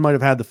Beavers might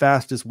have had the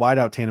fastest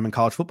wideout tandem in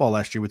college football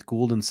last year with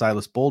Gould and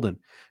Silas Bolden.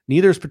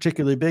 Neither is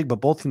particularly big, but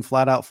both can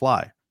flat out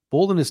fly.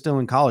 Bolden is still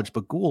in college,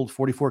 but Gould,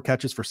 44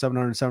 catches for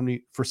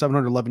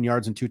 711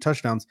 yards and 2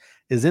 touchdowns,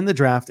 is in the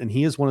draft, and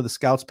he is one of the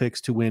scouts'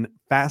 picks to win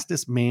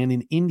fastest man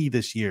in Indy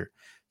this year.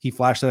 He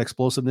flashed that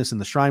explosiveness in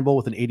the Shrine Bowl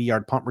with an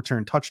 80-yard punt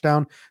return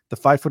touchdown. The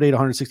 5'8",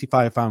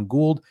 165-pound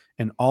Gould,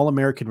 an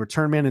All-American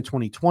return man in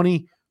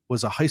 2020,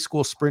 was a high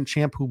school sprint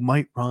champ who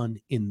might run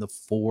in the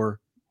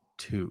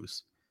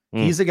 4.2s.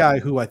 He's a guy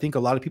who I think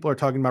a lot of people are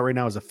talking about right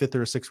now as a 5th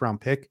or a 6th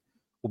round pick.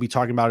 We'll be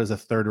talking about as a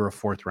 3rd or a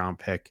 4th round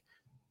pick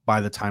by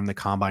the time the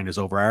combine is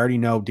over. I already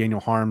know Daniel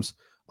Harms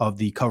of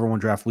the Cover One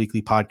Draft Weekly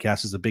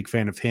podcast is a big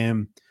fan of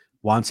him,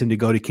 wants him to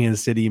go to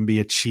Kansas City and be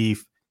a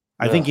Chief.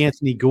 I think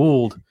Anthony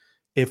Gould,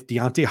 if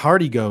Deontay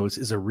Hardy goes,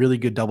 is a really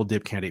good double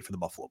dip candidate for the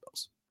Buffalo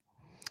Bills.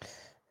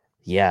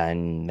 Yeah,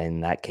 and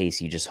in that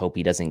case, you just hope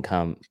he doesn't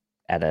come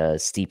at a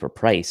steeper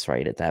price,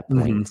 right, at that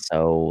point.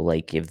 So,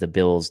 like, if the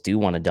Bills do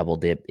want to double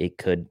dip, it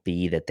could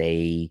be that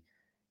they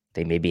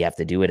maybe have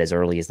to do it as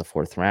early as the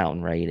 4th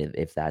round, right,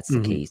 if that's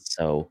the case.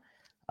 So,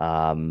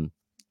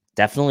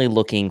 definitely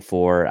looking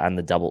for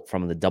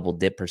from the double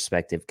dip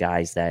perspective,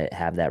 guys that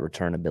have that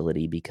return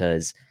ability,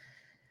 because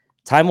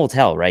time will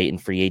tell, right, in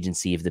free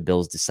agency if the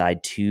Bills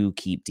decide to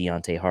keep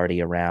Deontay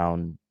Hardy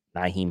around.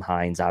 Nyheim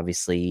Hines,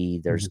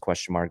 obviously, there's a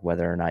question mark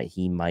whether or not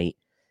he might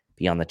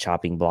be on the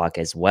chopping block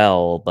as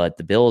well, but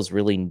the Bills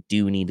really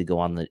do need to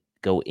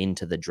go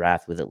into the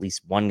draft with at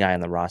least one guy on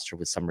the roster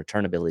with some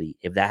return ability.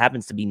 If that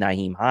happens to be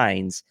Nyheim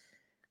Hines,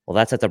 well,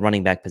 that's at the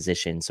running back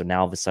position. So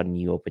now all of a sudden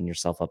you open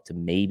yourself up to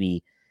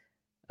maybe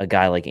a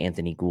guy like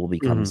Anthony Gould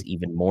becomes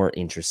even more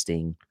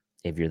interesting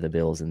if you're the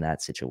Bills in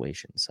that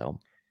situation. So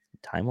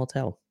time will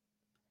tell.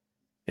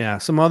 Yeah,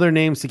 some other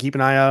names to keep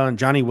an eye out on.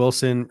 Johnny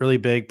Wilson, really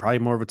big, probably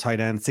more of a tight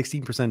end,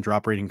 16%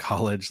 drop rate in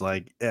college.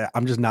 Like,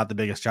 I'm just not the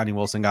biggest Johnny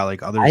Wilson guy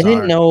like others. I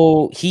didn't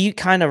know. He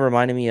kind of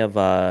reminded me of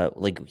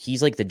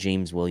he's like the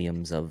James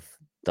Williams of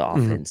the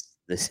offense.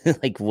 This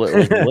what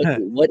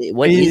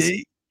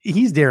is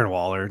he's Darren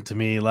Waller to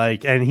me,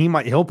 like, and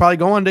he'll probably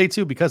go on day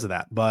 2 because of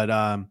that. But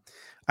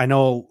I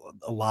know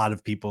a lot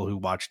of people who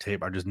watch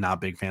tape are just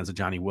not big fans of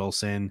Johnny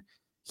Wilson.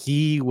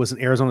 He was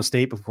in Arizona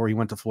State before he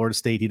went to Florida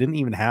State. He didn't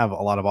even have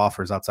a lot of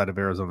offers outside of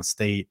Arizona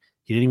State.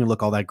 He didn't even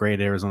look all that great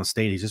at Arizona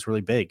State. He's just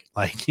really big.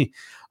 Like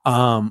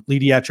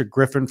Lediatric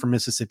Griffin from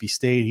Mississippi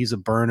State. He's a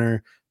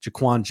burner.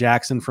 Jaquan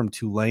Jackson from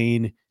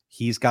Tulane.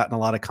 He's gotten a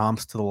lot of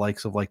comps to the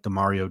likes of like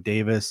DeMario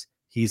Davis.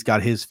 He's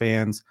got his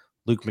fans.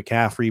 Luke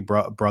McCaffrey,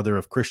 brother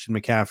of Christian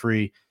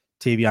McCaffrey,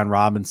 Tavion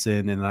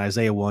Robinson, and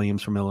Isaiah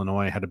Williams from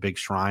Illinois had a big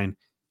shrine.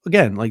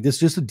 Again, like this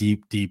is just a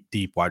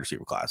deep wide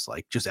receiver class,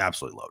 like just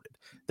absolutely loaded.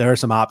 There are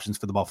some options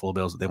for the Buffalo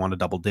Bills that they want to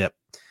double dip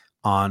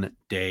on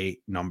day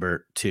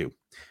number 2.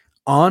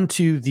 On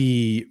to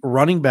the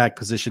running back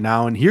position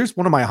now. And here's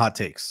one of my hot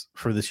takes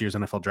for this year's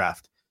NFL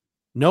draft.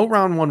 No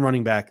round 1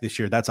 running back this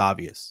year. That's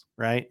obvious,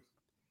 right?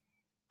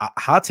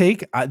 Hot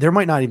take. There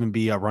might not even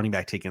be a running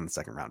back taken in the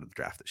 2nd round of the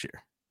draft this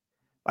year.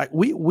 Like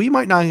we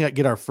might not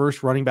get our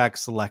first running back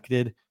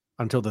selected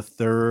until the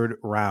 3rd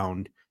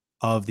round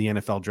of the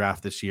NFL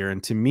draft this year.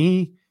 And to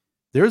me,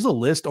 there's a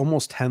list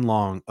almost 10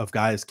 long of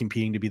guys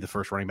competing to be the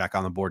first running back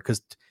on the board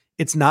because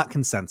it's not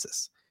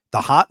consensus. The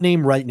hot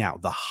name right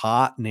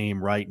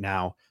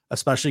now,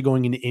 especially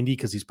going into Indy,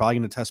 because he's probably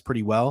going to test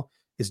pretty well,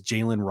 is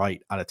Jalen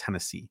Wright out of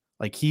Tennessee.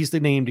 Like he's the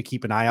name to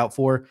keep an eye out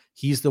for.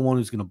 He's the one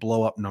who's going to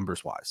blow up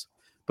numbers wise.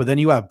 But then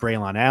you have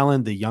Braylon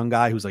Allen, the young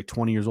guy who's like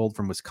 20 years old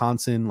from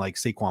Wisconsin, like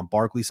Saquon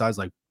Barkley size,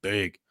 like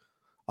big.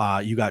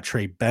 You got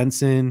Trey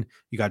Benson.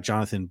 You got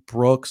Jonathan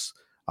Brooks,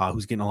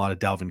 who's getting a lot of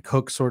Dalvin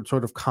Cook sort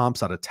of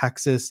comps out of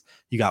Texas.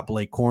 You got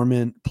Blake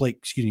Corum,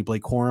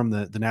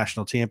 the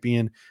national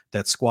champion,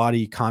 that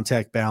squatty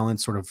contact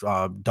balance, sort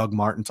of Doug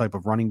Martin type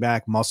of running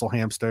back, muscle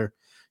hamster.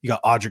 You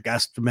got Audric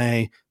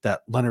Estime,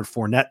 that Leonard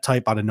Fournette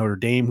type out of Notre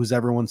Dame, who's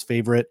everyone's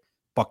favorite.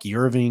 Bucky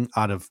Irving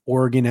out of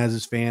Oregon has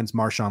his fans.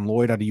 Marshawn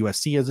Lloyd out of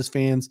USC has his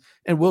fans.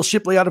 And Will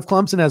Shipley out of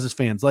Clemson has his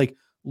fans. Like,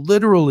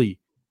 literally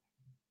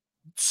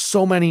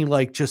so many,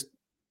 like, just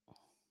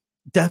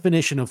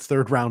definition of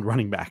third round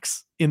running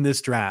backs in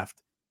this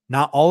draft.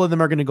 Not all of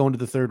them are going to go into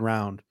the third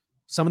round.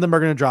 Some of them are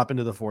going to drop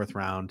into the fourth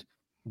round.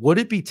 Would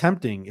it be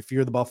tempting, if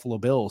you're the Buffalo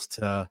Bills,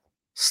 to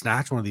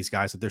snatch one of these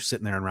guys if they're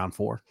sitting there in round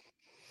 4?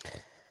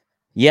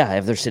 Yeah,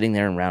 if they're sitting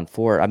there in round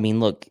 4. I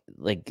mean, look,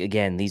 like,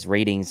 again, these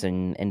ratings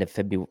and end of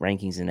February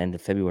rankings and end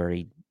of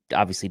February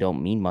obviously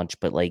don't mean much,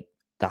 but like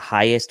the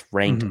highest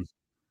ranked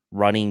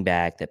running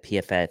back that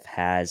PFF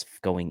has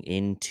going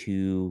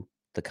into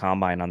the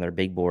combine on their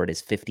big board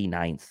is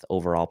 59th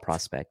overall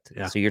prospect.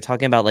 Yeah. So you're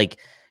talking about,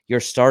 like, you're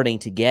starting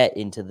to get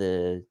into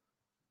the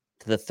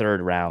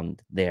third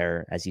round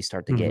there as you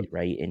start to get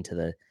right into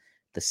the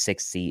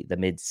 60, the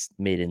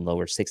mid and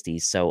lower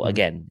 60s. So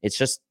again, it's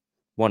just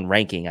one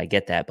ranking. I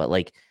get that, but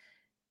like,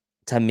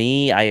 to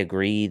me, I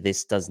agree,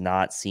 this does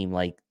not seem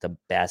like the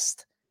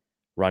best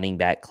running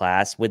back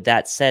class. With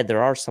that said,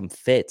 there are some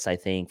fits, I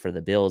think, for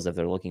the Bills if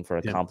they're looking for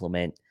a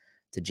complement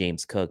to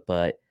James Cook.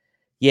 But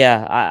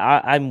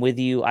yeah, I'm with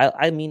you.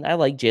 I mean, I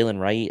like Jalen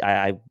Wright.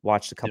 I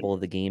watched a couple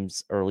of the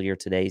games earlier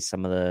today,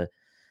 some of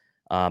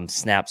the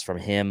snaps from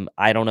him.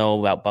 I don't know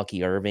about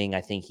Bucky Irving.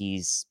 I think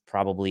he's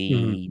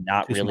probably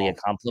not Too really small. a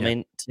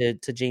compliment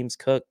to James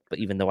Cook, but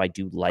even though I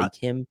do like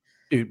him.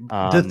 Dude,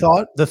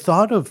 the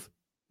thought of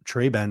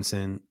Trey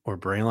Benson or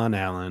Braylon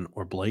Allen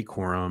or Blake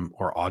Corum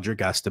or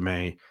Audric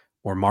Estime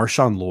or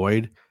Marshawn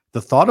Lloyd,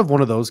 the thought of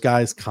one of those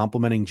guys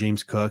complimenting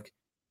James Cook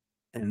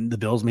and the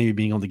Bills maybe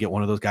being able to get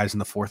one of those guys in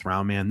the fourth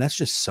round, man, that's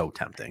just so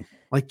tempting.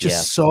 Like,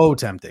 just so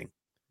tempting.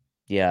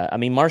 Yeah, I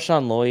mean,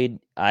 Marshawn Lloyd,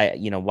 I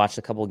watched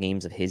a couple of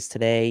games of his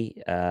today,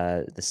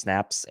 the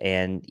snaps,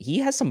 and he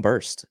has some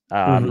burst.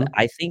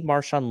 I think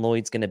Marshawn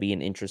Lloyd's going to be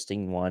an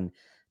interesting one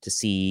to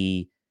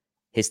see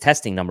his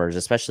testing numbers,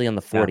 especially on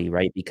the 40,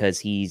 right? Because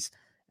he's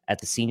at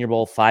the Senior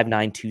Bowl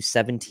 5'9",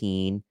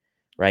 217,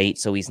 right?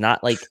 So he's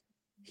not like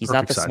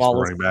not the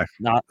smallest running back.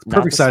 Not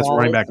perfect the size for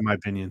running smallest, back, in my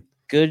opinion.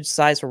 Good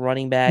size for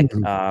running back.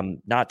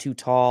 Not too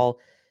tall.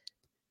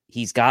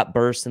 He's got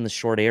burst in the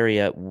short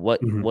area. What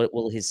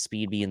will his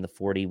speed be in the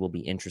 40 will be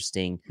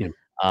interesting.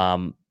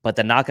 But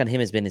the knock on him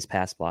has been his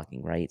pass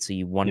blocking, right? So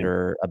you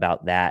wonder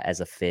about that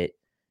as a fit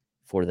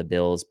for the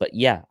Bills. But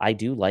yeah, I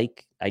do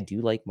like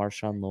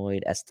Marshawn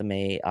Lloyd,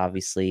 Estime,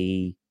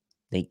 obviously,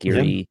 Nate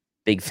Geary,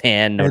 big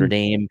fan, Notre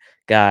Dame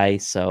guy.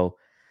 So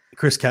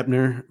Chris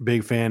Kepner,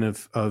 big fan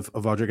of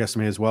Audric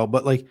Estime as well.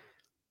 But like,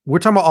 we're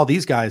talking about all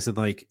these guys, and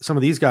like, some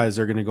of these guys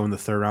are going to go in the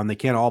third round. They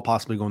can't all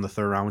possibly go in the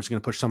third round, which is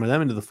going to push some of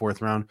them into the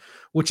fourth round,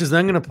 which is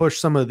then going to push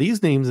some of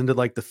these names into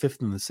like the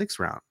fifth and the sixth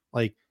round.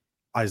 Like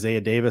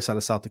Isaiah Davis out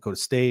of South Dakota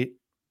State.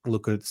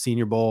 Look at the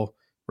Senior Bowl.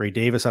 Ray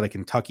Davis out of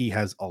Kentucky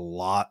has a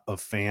lot of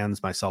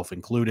fans, myself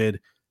included.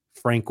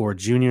 Frank Gore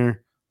Jr.,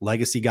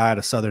 legacy guy out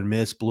of Southern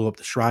Miss, blew up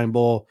the Shrine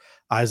Bowl.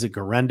 Isaac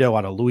Garendo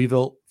out of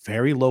Louisville,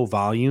 very low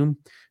volume,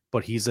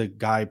 but he's a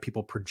guy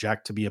people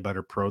project to be a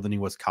better pro than he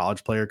was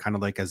college player, kind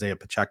of like Isaiah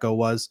Pacheco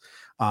was,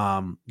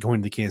 going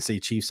to the Kansas City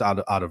Chiefs out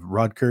of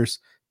Rutgers.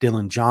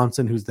 Dylan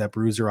Johnson, who's that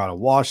bruiser out of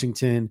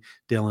Washington.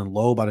 Dylan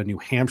Loeb out of New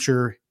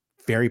Hampshire,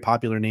 very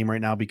popular name right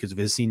now because of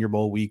his Senior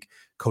Bowl week.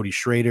 Cody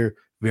Schrader,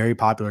 very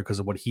popular because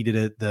of what he did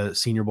at the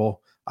Senior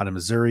Bowl out of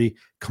Missouri.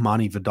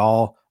 Kamani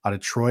Vidal out of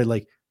Troy.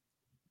 Like,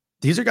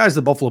 these are guys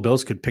the Buffalo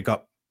Bills could pick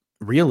up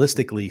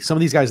realistically. Some of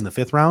these guys in the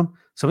fifth round,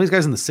 some of these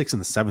guys in the sixth and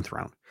the seventh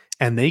round.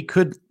 And they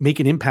could make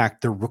an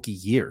impact their rookie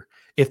year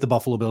if the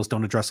Buffalo Bills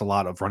don't address a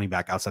lot of running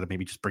back outside of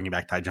maybe just bringing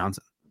back Ty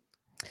Johnson.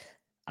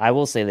 I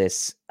will say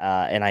this,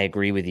 and I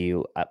agree with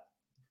you.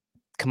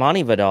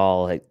 Kamani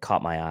Vidal had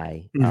caught my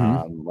eye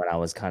when I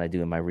was kind of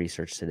doing my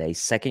research today.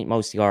 Second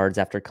most yards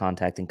after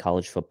contact in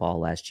college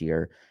football last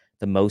year.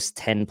 The most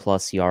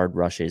 10-plus yard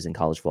rushes in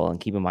college football. And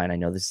keep in mind, I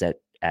know this is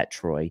at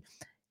Troy.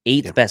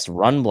 Eighth best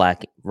run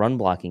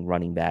blocking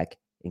running back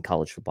in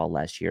college football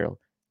last year.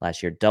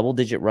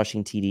 Double-digit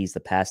rushing TDs the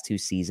past 2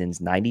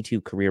 seasons,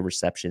 92 career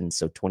receptions,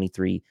 so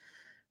 23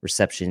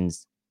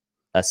 receptions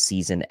a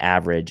season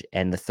average,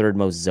 and the third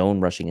most zone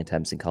rushing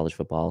attempts in college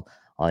football.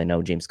 I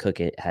know James Cook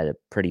had a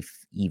pretty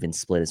even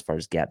split as far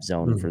as gap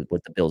zone for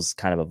what the Bills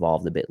kind of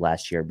evolved a bit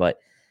last year, but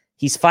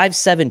he's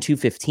 5'7",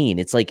 215.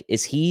 It's like,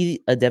 is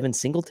he a Devin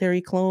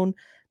Singletary clone?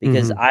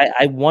 Because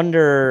I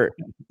wonder,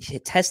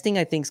 testing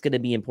I think is going to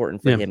be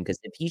important for him, because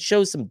if he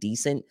shows some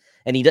decent,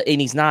 and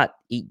he's not,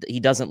 he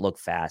doesn't look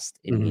fast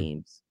in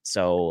games.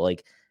 So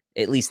like,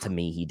 at least to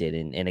me, he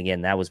didn't. And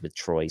again, that was with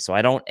Troy. So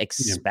I don't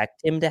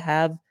expect him to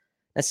have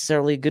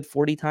necessarily a good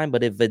 40 time,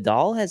 but if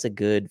Vidal has a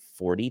good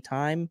 40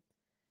 time,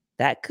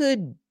 that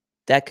could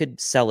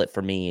sell it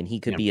for me. And he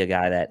could be a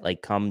guy that,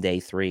 like, come day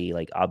 3,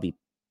 like, I'll be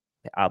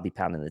I'll be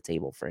pounding the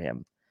table for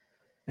him.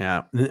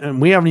 Yeah,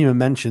 and we haven't even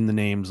mentioned the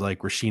names like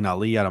Rasheen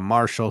Ali out of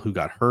Marshall, who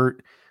got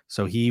hurt,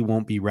 so he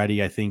won't be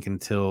ready, I think,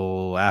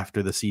 until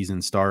after the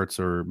season starts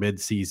or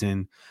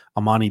mid-season.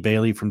 Amani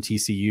Bailey from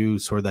TCU,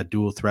 sort of that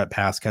dual threat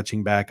pass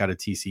catching back out of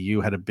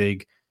TCU, had a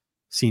big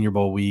Senior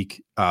Bowl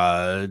week.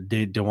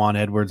 DeJuan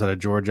Edwards out of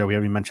Georgia. We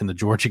haven't even mentioned the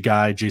Georgia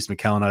guy. Jace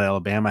McKellen out of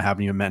Alabama.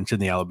 Haven't even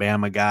mentioned the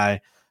Alabama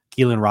guy.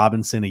 Keelan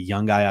Robinson, a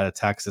young guy out of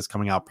Texas,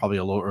 coming out probably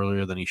a little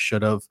earlier than he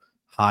should have.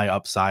 High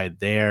upside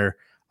there.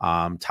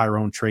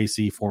 Tyrone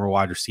Tracy, former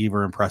wide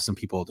receiver, impressing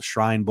people at the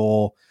Shrine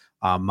Bowl.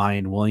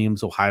 Mayan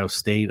Williams, Ohio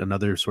State,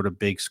 another sort of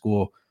big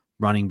school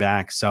running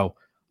back. So,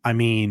 I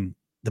mean,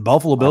 the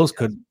Buffalo Bills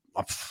could,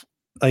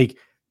 like,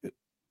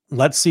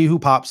 let's see who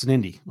pops in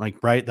Indy.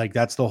 Like, right? Like,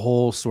 that's the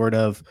whole sort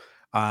of,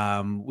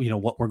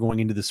 what we're going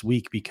into this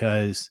week,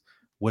 because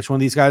which one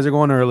of these guys are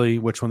going early,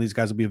 which one of these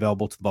guys will be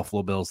available to the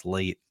Buffalo Bills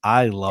late.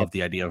 I love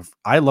the idea of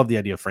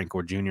Frank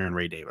Gore Jr. and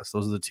Ray Davis.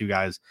 Those are the two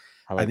guys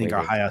I think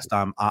are highest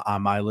on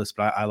my list,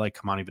 but I like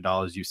Kamani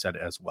Vidal, as you said,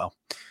 as well.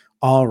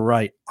 All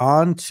right,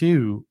 on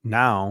to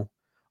now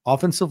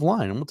offensive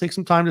line. And we'll take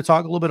some time to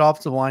talk a little bit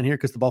offensive line here,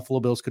 because the Buffalo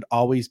Bills could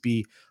always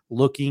be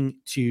looking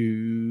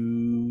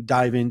to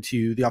dive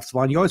into the offensive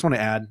line. You always want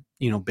to add,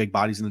 big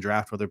bodies in the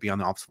draft, whether it be on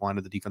the offensive line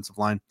or the defensive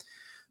line.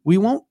 We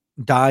won't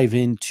dive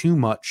in too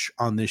much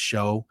on this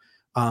show,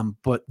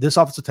 but this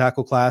offensive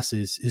tackle class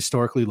is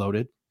historically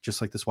loaded,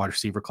 just like this wide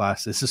receiver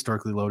class is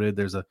historically loaded.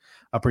 There's a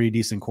pretty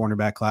decent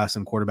cornerback class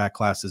and quarterback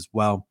class as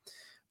well.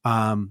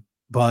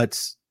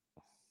 But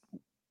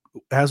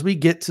as we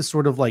get to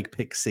sort of like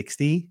pick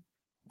 60,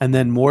 and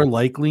then more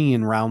likely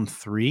in round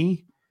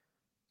 3,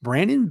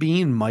 Brandon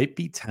Beane might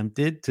be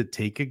tempted to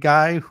take a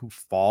guy who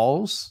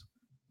falls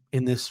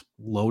in this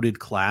loaded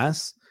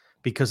class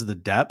because of the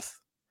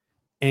depth.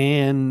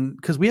 And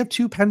because we have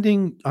 2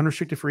 pending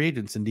unrestricted free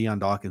agents in Deion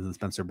Dawkins and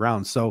Spencer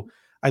Brown. So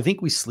I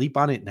think we sleep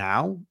on it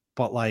now,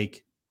 but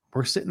like,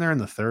 we're sitting there in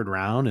the 3rd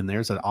round, and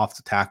there's an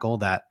offensive tackle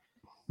that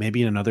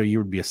maybe in another year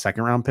would be a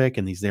 2nd round pick,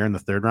 and he's there in the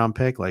 3rd round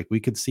pick. Like, we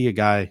could see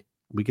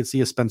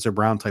a Spencer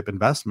Brown type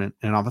investment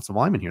in an offensive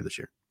lineman here this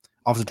year,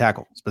 offensive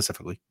tackle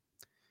specifically.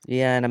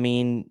 Yeah. And I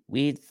mean,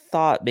 we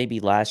thought maybe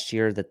last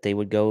year that they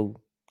would go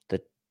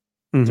the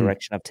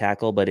direction of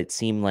tackle, but it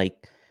seemed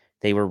like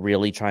they were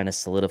really trying to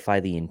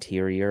solidify the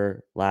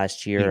interior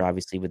last year,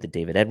 obviously with the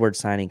David Edwards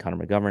signing, Connor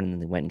McGovern, and then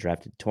they went and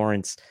drafted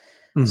Torrance.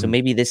 So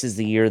maybe this is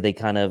the year they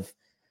kind of,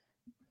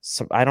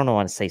 I don't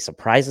want to say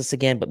surprise us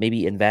again, but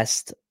maybe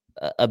invest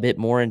a bit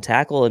more in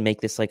tackle and make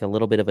this like a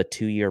little bit of a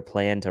 2-year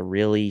plan to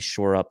really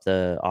shore up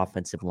the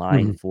offensive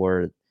line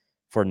for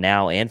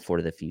now and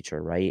for the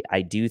future, right?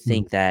 I do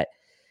think that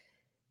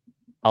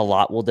a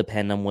lot will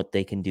depend on what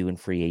they can do in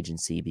free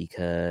agency,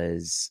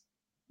 because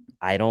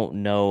I don't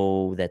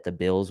know that the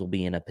Bills will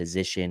be in a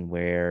position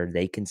where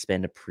they can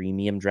spend a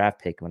premium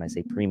draft pick. When I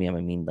say premium,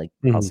 I mean like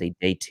I'll say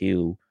day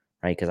 2,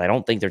 right? Because I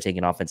don't think they're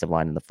taking offensive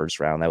line in the 1st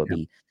round. That would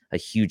be a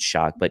huge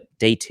shock. But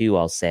day 2,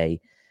 I'll say,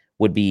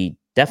 would be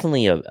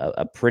definitely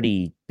a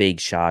pretty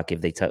big shock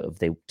if they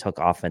took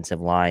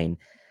offensive line.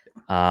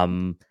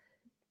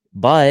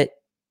 But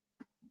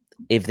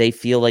if they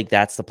feel like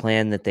that's the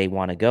plan that they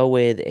want to go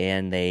with,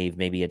 and they've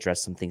maybe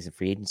addressed some things in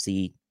free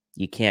agency,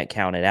 you can't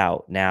count it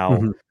out.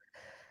 Now,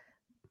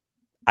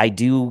 I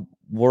do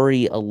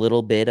worry a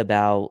little bit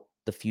about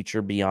the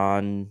future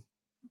beyond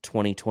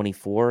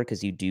 2024,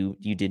 because you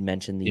did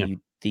mention the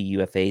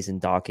UFAs and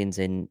Dawkins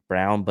and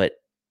Brown, but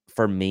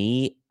for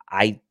me,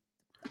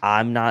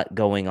 I'm not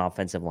going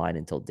offensive line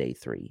until day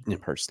 3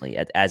 personally,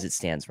 as it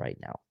stands right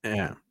now.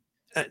 Yeah,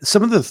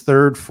 some of the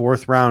 3rd,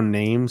 4th round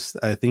names,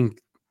 I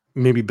think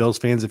maybe Bills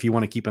fans, if you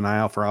want to keep an eye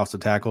out for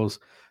offensive tackles,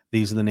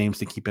 these are the names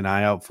to keep an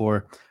eye out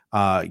for.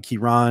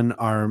 Kieran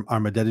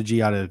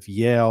Armadetiji out of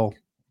Yale,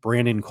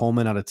 Brandon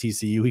Coleman out of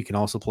TCU. He can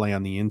also play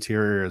on the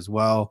interior as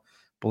well.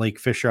 Blake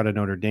Fisher out of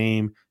Notre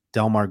Dame,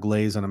 Delmar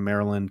Glaze out of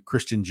Maryland,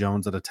 Christian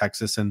Jones out of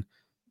Texas. And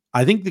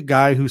I think the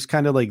guy who's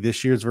kind of like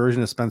this year's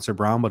version of Spencer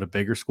Brown, but a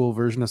bigger school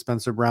version of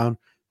Spencer Brown,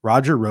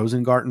 Roger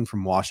Rosengarten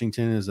from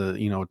Washington, is a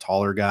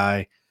taller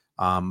guy,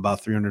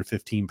 about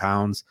 315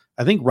 pounds.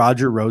 I think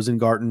Roger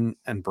Rosengarten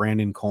and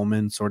Brandon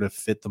Coleman sort of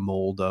fit the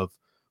mold of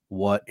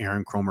what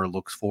Aaron Kromer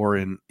looks for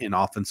in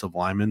offensive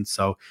linemen.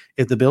 So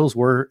if the Bills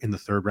were in the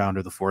 3rd round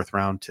or the 4th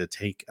round to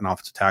take an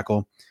offensive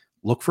tackle,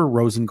 look for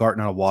Rosengarten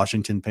out of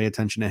Washington. Pay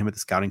attention to him at the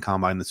scouting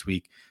combine this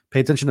week. Pay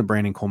attention to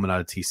Brandon Coleman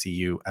out of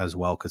TCU as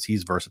well, because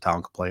he's versatile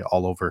and can play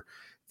all over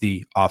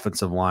the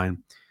offensive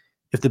line.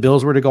 If the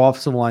Bills were to go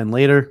offensive line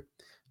later,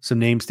 some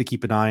names to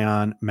keep an eye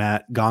on: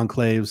 Matt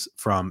Gonclaves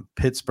from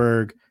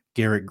Pittsburgh,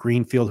 Garrett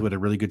Greenfield, who had a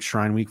really good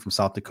Shrine Week from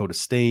South Dakota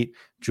State,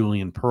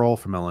 Julian Pearl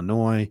from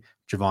Illinois,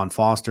 Javon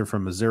Foster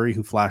from Missouri,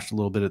 who flashed a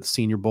little bit at the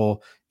Senior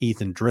Bowl,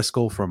 Ethan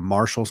Driscoll from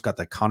Marshall's got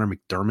that Connor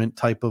McDermott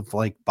type of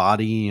like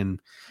body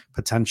and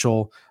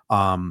potential.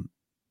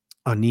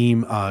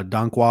 Aneem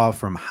Dankwa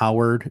from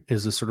Howard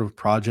is a sort of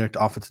project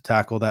offensive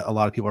tackle that a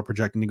lot of people are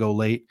projecting to go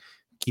late.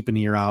 Keep an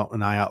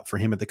eye out for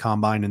him at the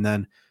combine. And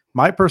then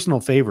my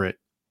personal favorite,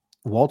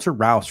 Walter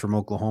Rouse from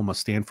Oklahoma,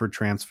 Stanford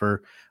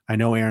transfer. I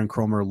know Aaron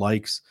Kromer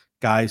likes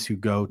guys who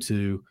go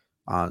to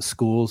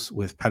schools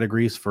with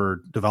pedigrees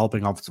for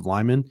developing offensive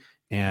linemen.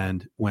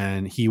 And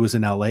when he was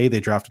in LA,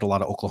 they drafted a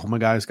lot of Oklahoma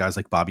guys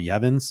like Bobby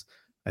Evans.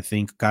 I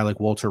think a guy like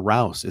Walter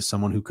Rouse is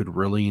someone who could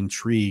really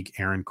intrigue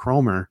Aaron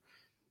Kromer,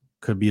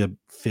 could be a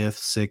 5th,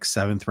 6th,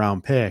 7th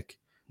round pick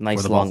for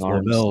Nice the long Buffalo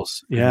arms.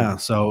 Bills. Yeah.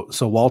 So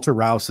Walter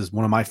Rouse is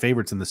one of my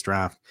favorites in this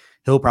draft.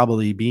 He'll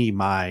probably be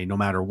my no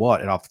matter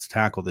what at offensive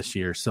tackle this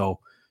year. So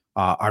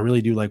I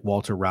really do like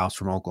Walter Rouse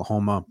from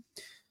Oklahoma.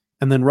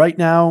 And then right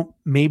now,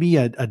 maybe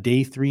a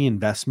day 3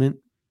 investment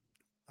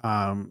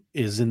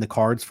is in the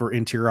cards for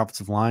interior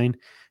offensive line.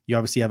 You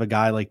obviously have a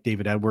guy like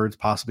David Edwards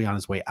possibly on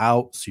his way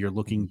out. So you're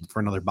looking for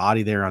another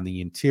body there on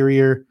the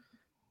interior.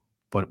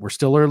 But we're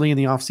still early in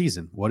the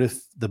offseason. What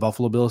if the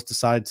Buffalo Bills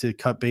decide to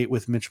cut bait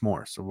with Mitch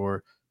Morse,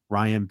 or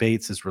Ryan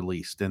Bates is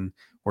released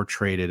or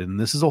traded? And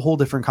this is a whole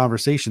different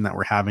conversation that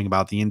we're having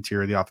about the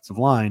interior of the offensive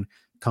line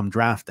come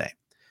draft day.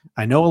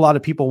 I know a lot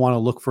of people want to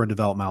look for a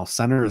developmental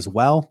center as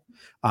well.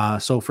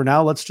 So for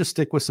now, let's just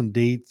stick with some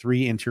day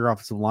 3 interior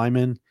offensive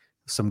linemen,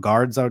 some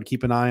guards I would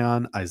keep an eye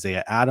on: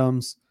 Isaiah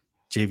Adams,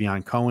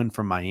 Javion Cohen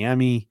from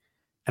Miami.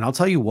 And I'll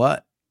tell you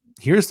what,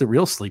 here's the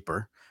real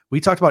sleeper. We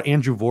talked about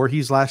Andrew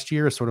Voorhees last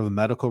year as sort of a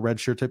medical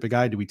redshirt type of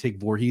guy. Do we take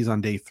Voorhees on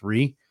day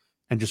 3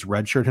 and just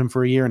redshirt him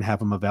for a year and have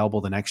him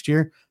available the next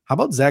year? How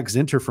about Zach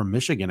Zinter from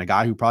Michigan, a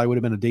guy who probably would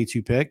have been a day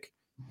 2 pick?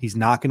 He's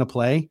not going to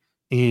play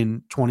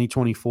in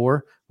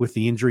 2024 with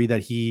the injury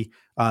that he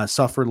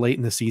suffered late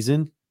in the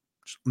season.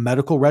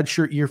 Medical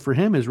redshirt year for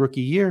him, his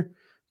rookie year.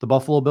 The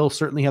Buffalo Bills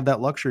certainly have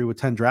that luxury with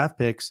 10 draft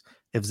picks.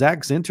 If Zach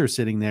Zinter's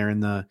sitting there in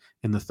the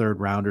 3rd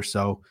round or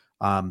so,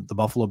 the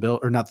Buffalo Bill,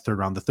 or not the 3rd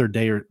round, the 3rd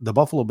day, or the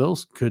Buffalo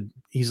Bills could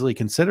easily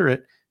consider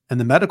it, and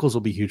the medicals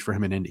will be huge for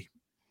him in Indy.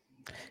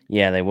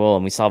 Yeah, they will.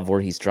 And we saw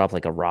Voorhees drop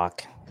like a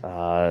rock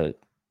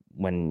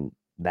when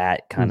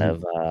that kind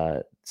of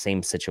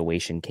same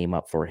situation came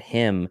up for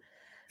him.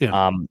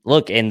 Yeah.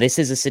 Look, and this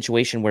is a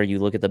situation where you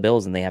look at the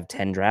Bills and they have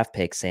 10 draft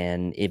picks,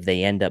 and if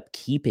they end up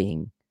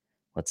keeping,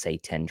 let's say,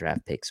 10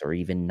 draft picks or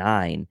even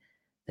 9,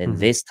 then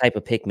this type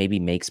of pick maybe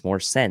makes more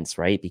sense,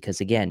 right?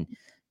 Because again,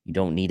 you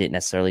don't need it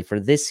necessarily for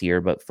this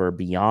year, but for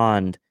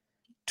beyond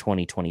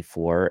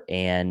 2024.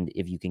 And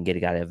if you can get a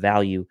guy of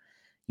value,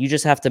 you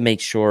just have to make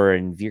sure,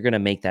 and if you're going to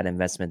make that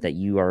investment, that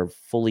you are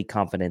fully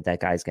confident that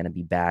guy's going to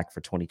be back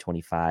for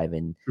 2025.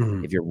 And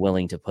if you're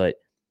willing to put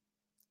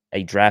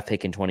a draft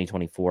pick in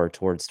 2024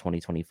 towards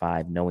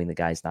 2025, knowing the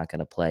guy's not going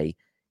to play,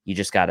 you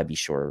just got to be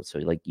sure. So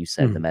like you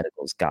said, the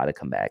medical's got to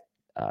come back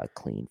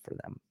clean for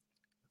them.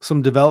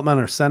 Some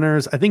developmental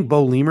centers. I think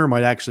Bo Lemer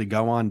might actually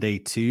go on day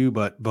 2,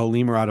 but Bo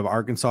Lemer out of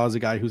Arkansas is a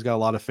guy who's got a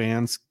lot of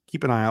fans.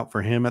 Keep an eye out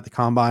for him at the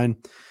combine.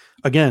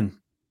 Again,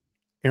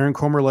 Aaron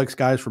Kromer likes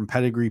guys from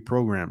pedigree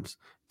programs.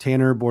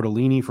 Tanner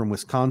Bortolini from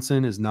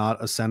Wisconsin is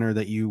not a center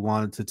that you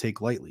want to take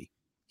lightly.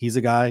 He's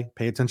a guy,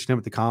 pay attention to him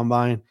at the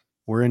combine.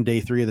 We're in day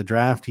 3 of the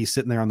draft. He's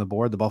sitting there on the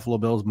board. The Buffalo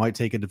Bills might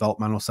take a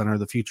developmental center of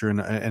the future and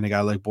a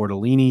guy like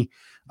Bortolini.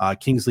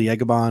 Kingsley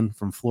Egabon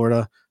from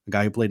Florida, a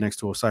guy who played next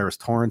to Osiris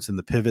Torrance in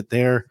the pivot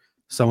there.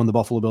 Someone the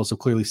Buffalo Bills have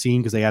clearly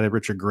seen because they added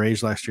Richard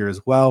Grage last year as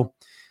well.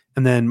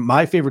 And then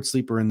my favorite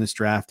sleeper in this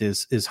draft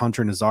is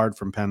Hunter Nazard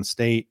from Penn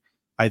State.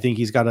 I think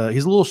he's a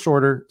little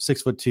shorter,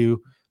 6'2",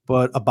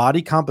 but a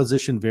body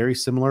composition very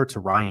similar to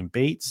Ryan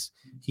Bates.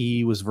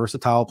 He was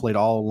versatile, played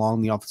all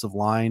along the offensive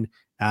line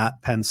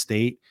at Penn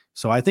State.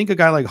 So I think a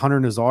guy like Hunter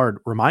Nazard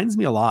reminds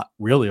me a lot,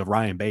 really, of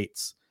Ryan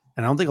Bates.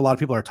 And I don't think a lot of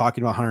people are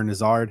talking about Hunter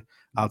Nazard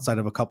outside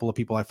of a couple of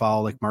people I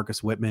follow, like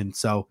Marcus Whitman.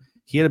 So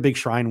he had a big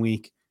Shrine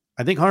Week.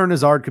 I think Hunter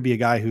Nazard could be a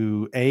guy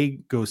who, A,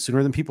 goes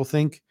sooner than people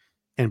think,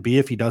 and B,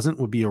 if he doesn't,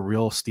 would be a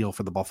real steal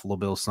for the Buffalo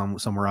Bills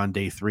somewhere on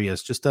day 3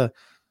 as just a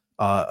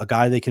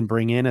guy they can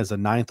bring in as a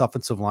 9th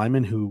offensive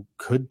lineman who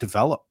could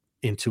develop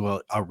into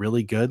a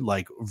really good,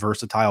 like,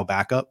 versatile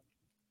backup.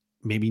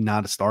 Maybe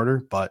not a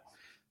starter, but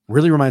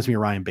really reminds me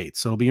of Ryan Bates.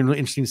 So it'll be really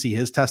interesting to see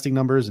his testing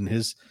numbers and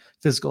his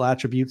physical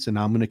attributes. And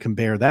I'm going to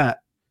compare that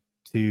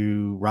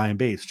to Ryan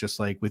Bates, just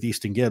like with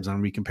Easton Gibbs. I'm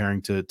going to be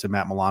comparing to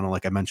Matt Milano,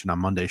 like I mentioned on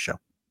Monday's show.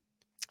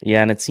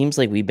 Yeah, and it seems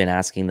like we've been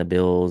asking the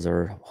Bills,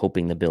 or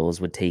hoping the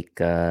Bills would take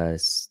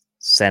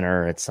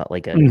center. It's not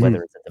like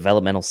whether it's a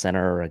developmental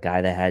center or a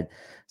guy that had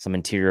some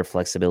interior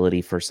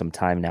flexibility for some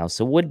time now.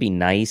 So it would be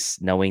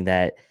nice knowing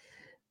that,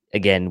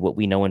 again, what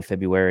we know in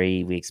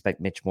February, we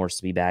expect Mitch Morse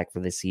to be back for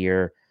this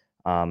year.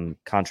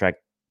 Contract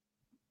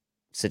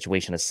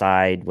situation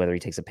aside, whether he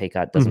takes a pay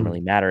cut doesn't really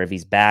matter. If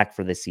he's back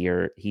for this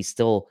year, he's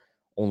still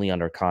only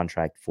under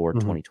contract for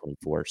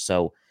 2024.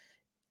 So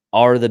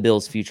are the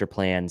Bills' future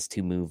plans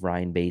to move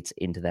Ryan Bates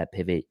into that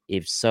pivot?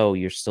 If so,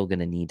 you're still going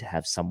to need to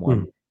have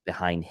someone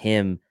behind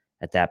him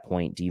at that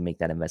point. Do you make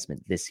that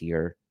investment this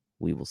year?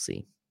 We will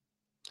see.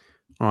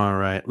 All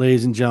right,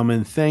 ladies and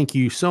gentlemen, thank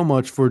you so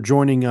much for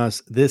joining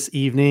us this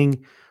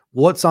evening.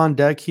 What's on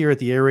deck here at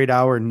the Air Raid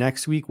Hour?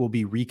 Next week, we'll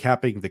be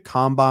recapping the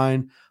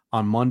combine.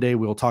 On Monday,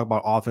 we'll talk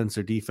about offense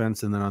or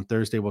defense. And then on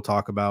Thursday, we'll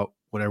talk about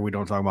whatever we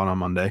don't talk about on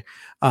Monday.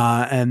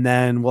 And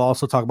then we'll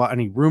also talk about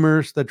any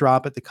rumors that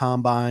drop at the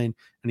combine,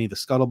 any of the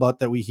scuttlebutt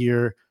that we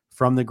hear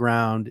from the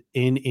ground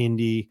in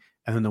Indy.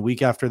 And then the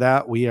week after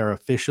that, we are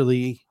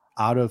officially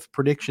out of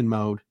prediction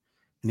mode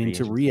and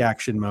into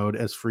reaction mode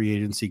as free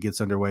agency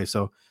gets underway.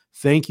 So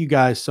thank you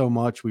guys so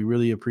much. We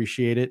really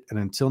appreciate it. And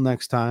until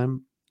next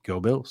time, go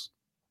Bills.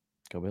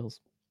 Go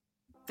Bills.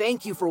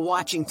 Thank you for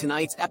watching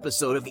tonight's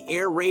episode of the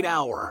Air Raid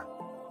Hour.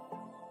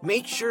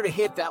 Make sure to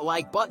hit that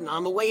like button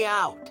on the way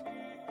out.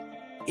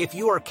 If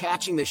you are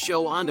catching the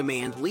show on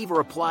demand, leave a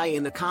reply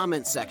in the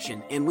comments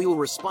section and we will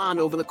respond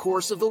over the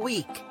course of the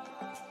week.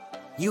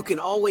 You can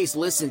always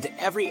listen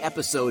to every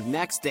episode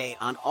next day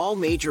on all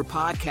major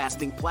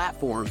podcasting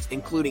platforms,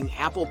 including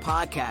Apple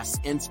Podcasts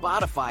and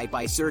Spotify,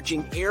 by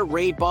searching Air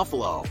Raid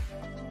Buffalo.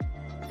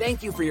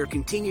 Thank you for your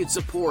continued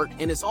support,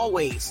 and as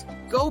always,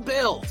 go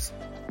Bills!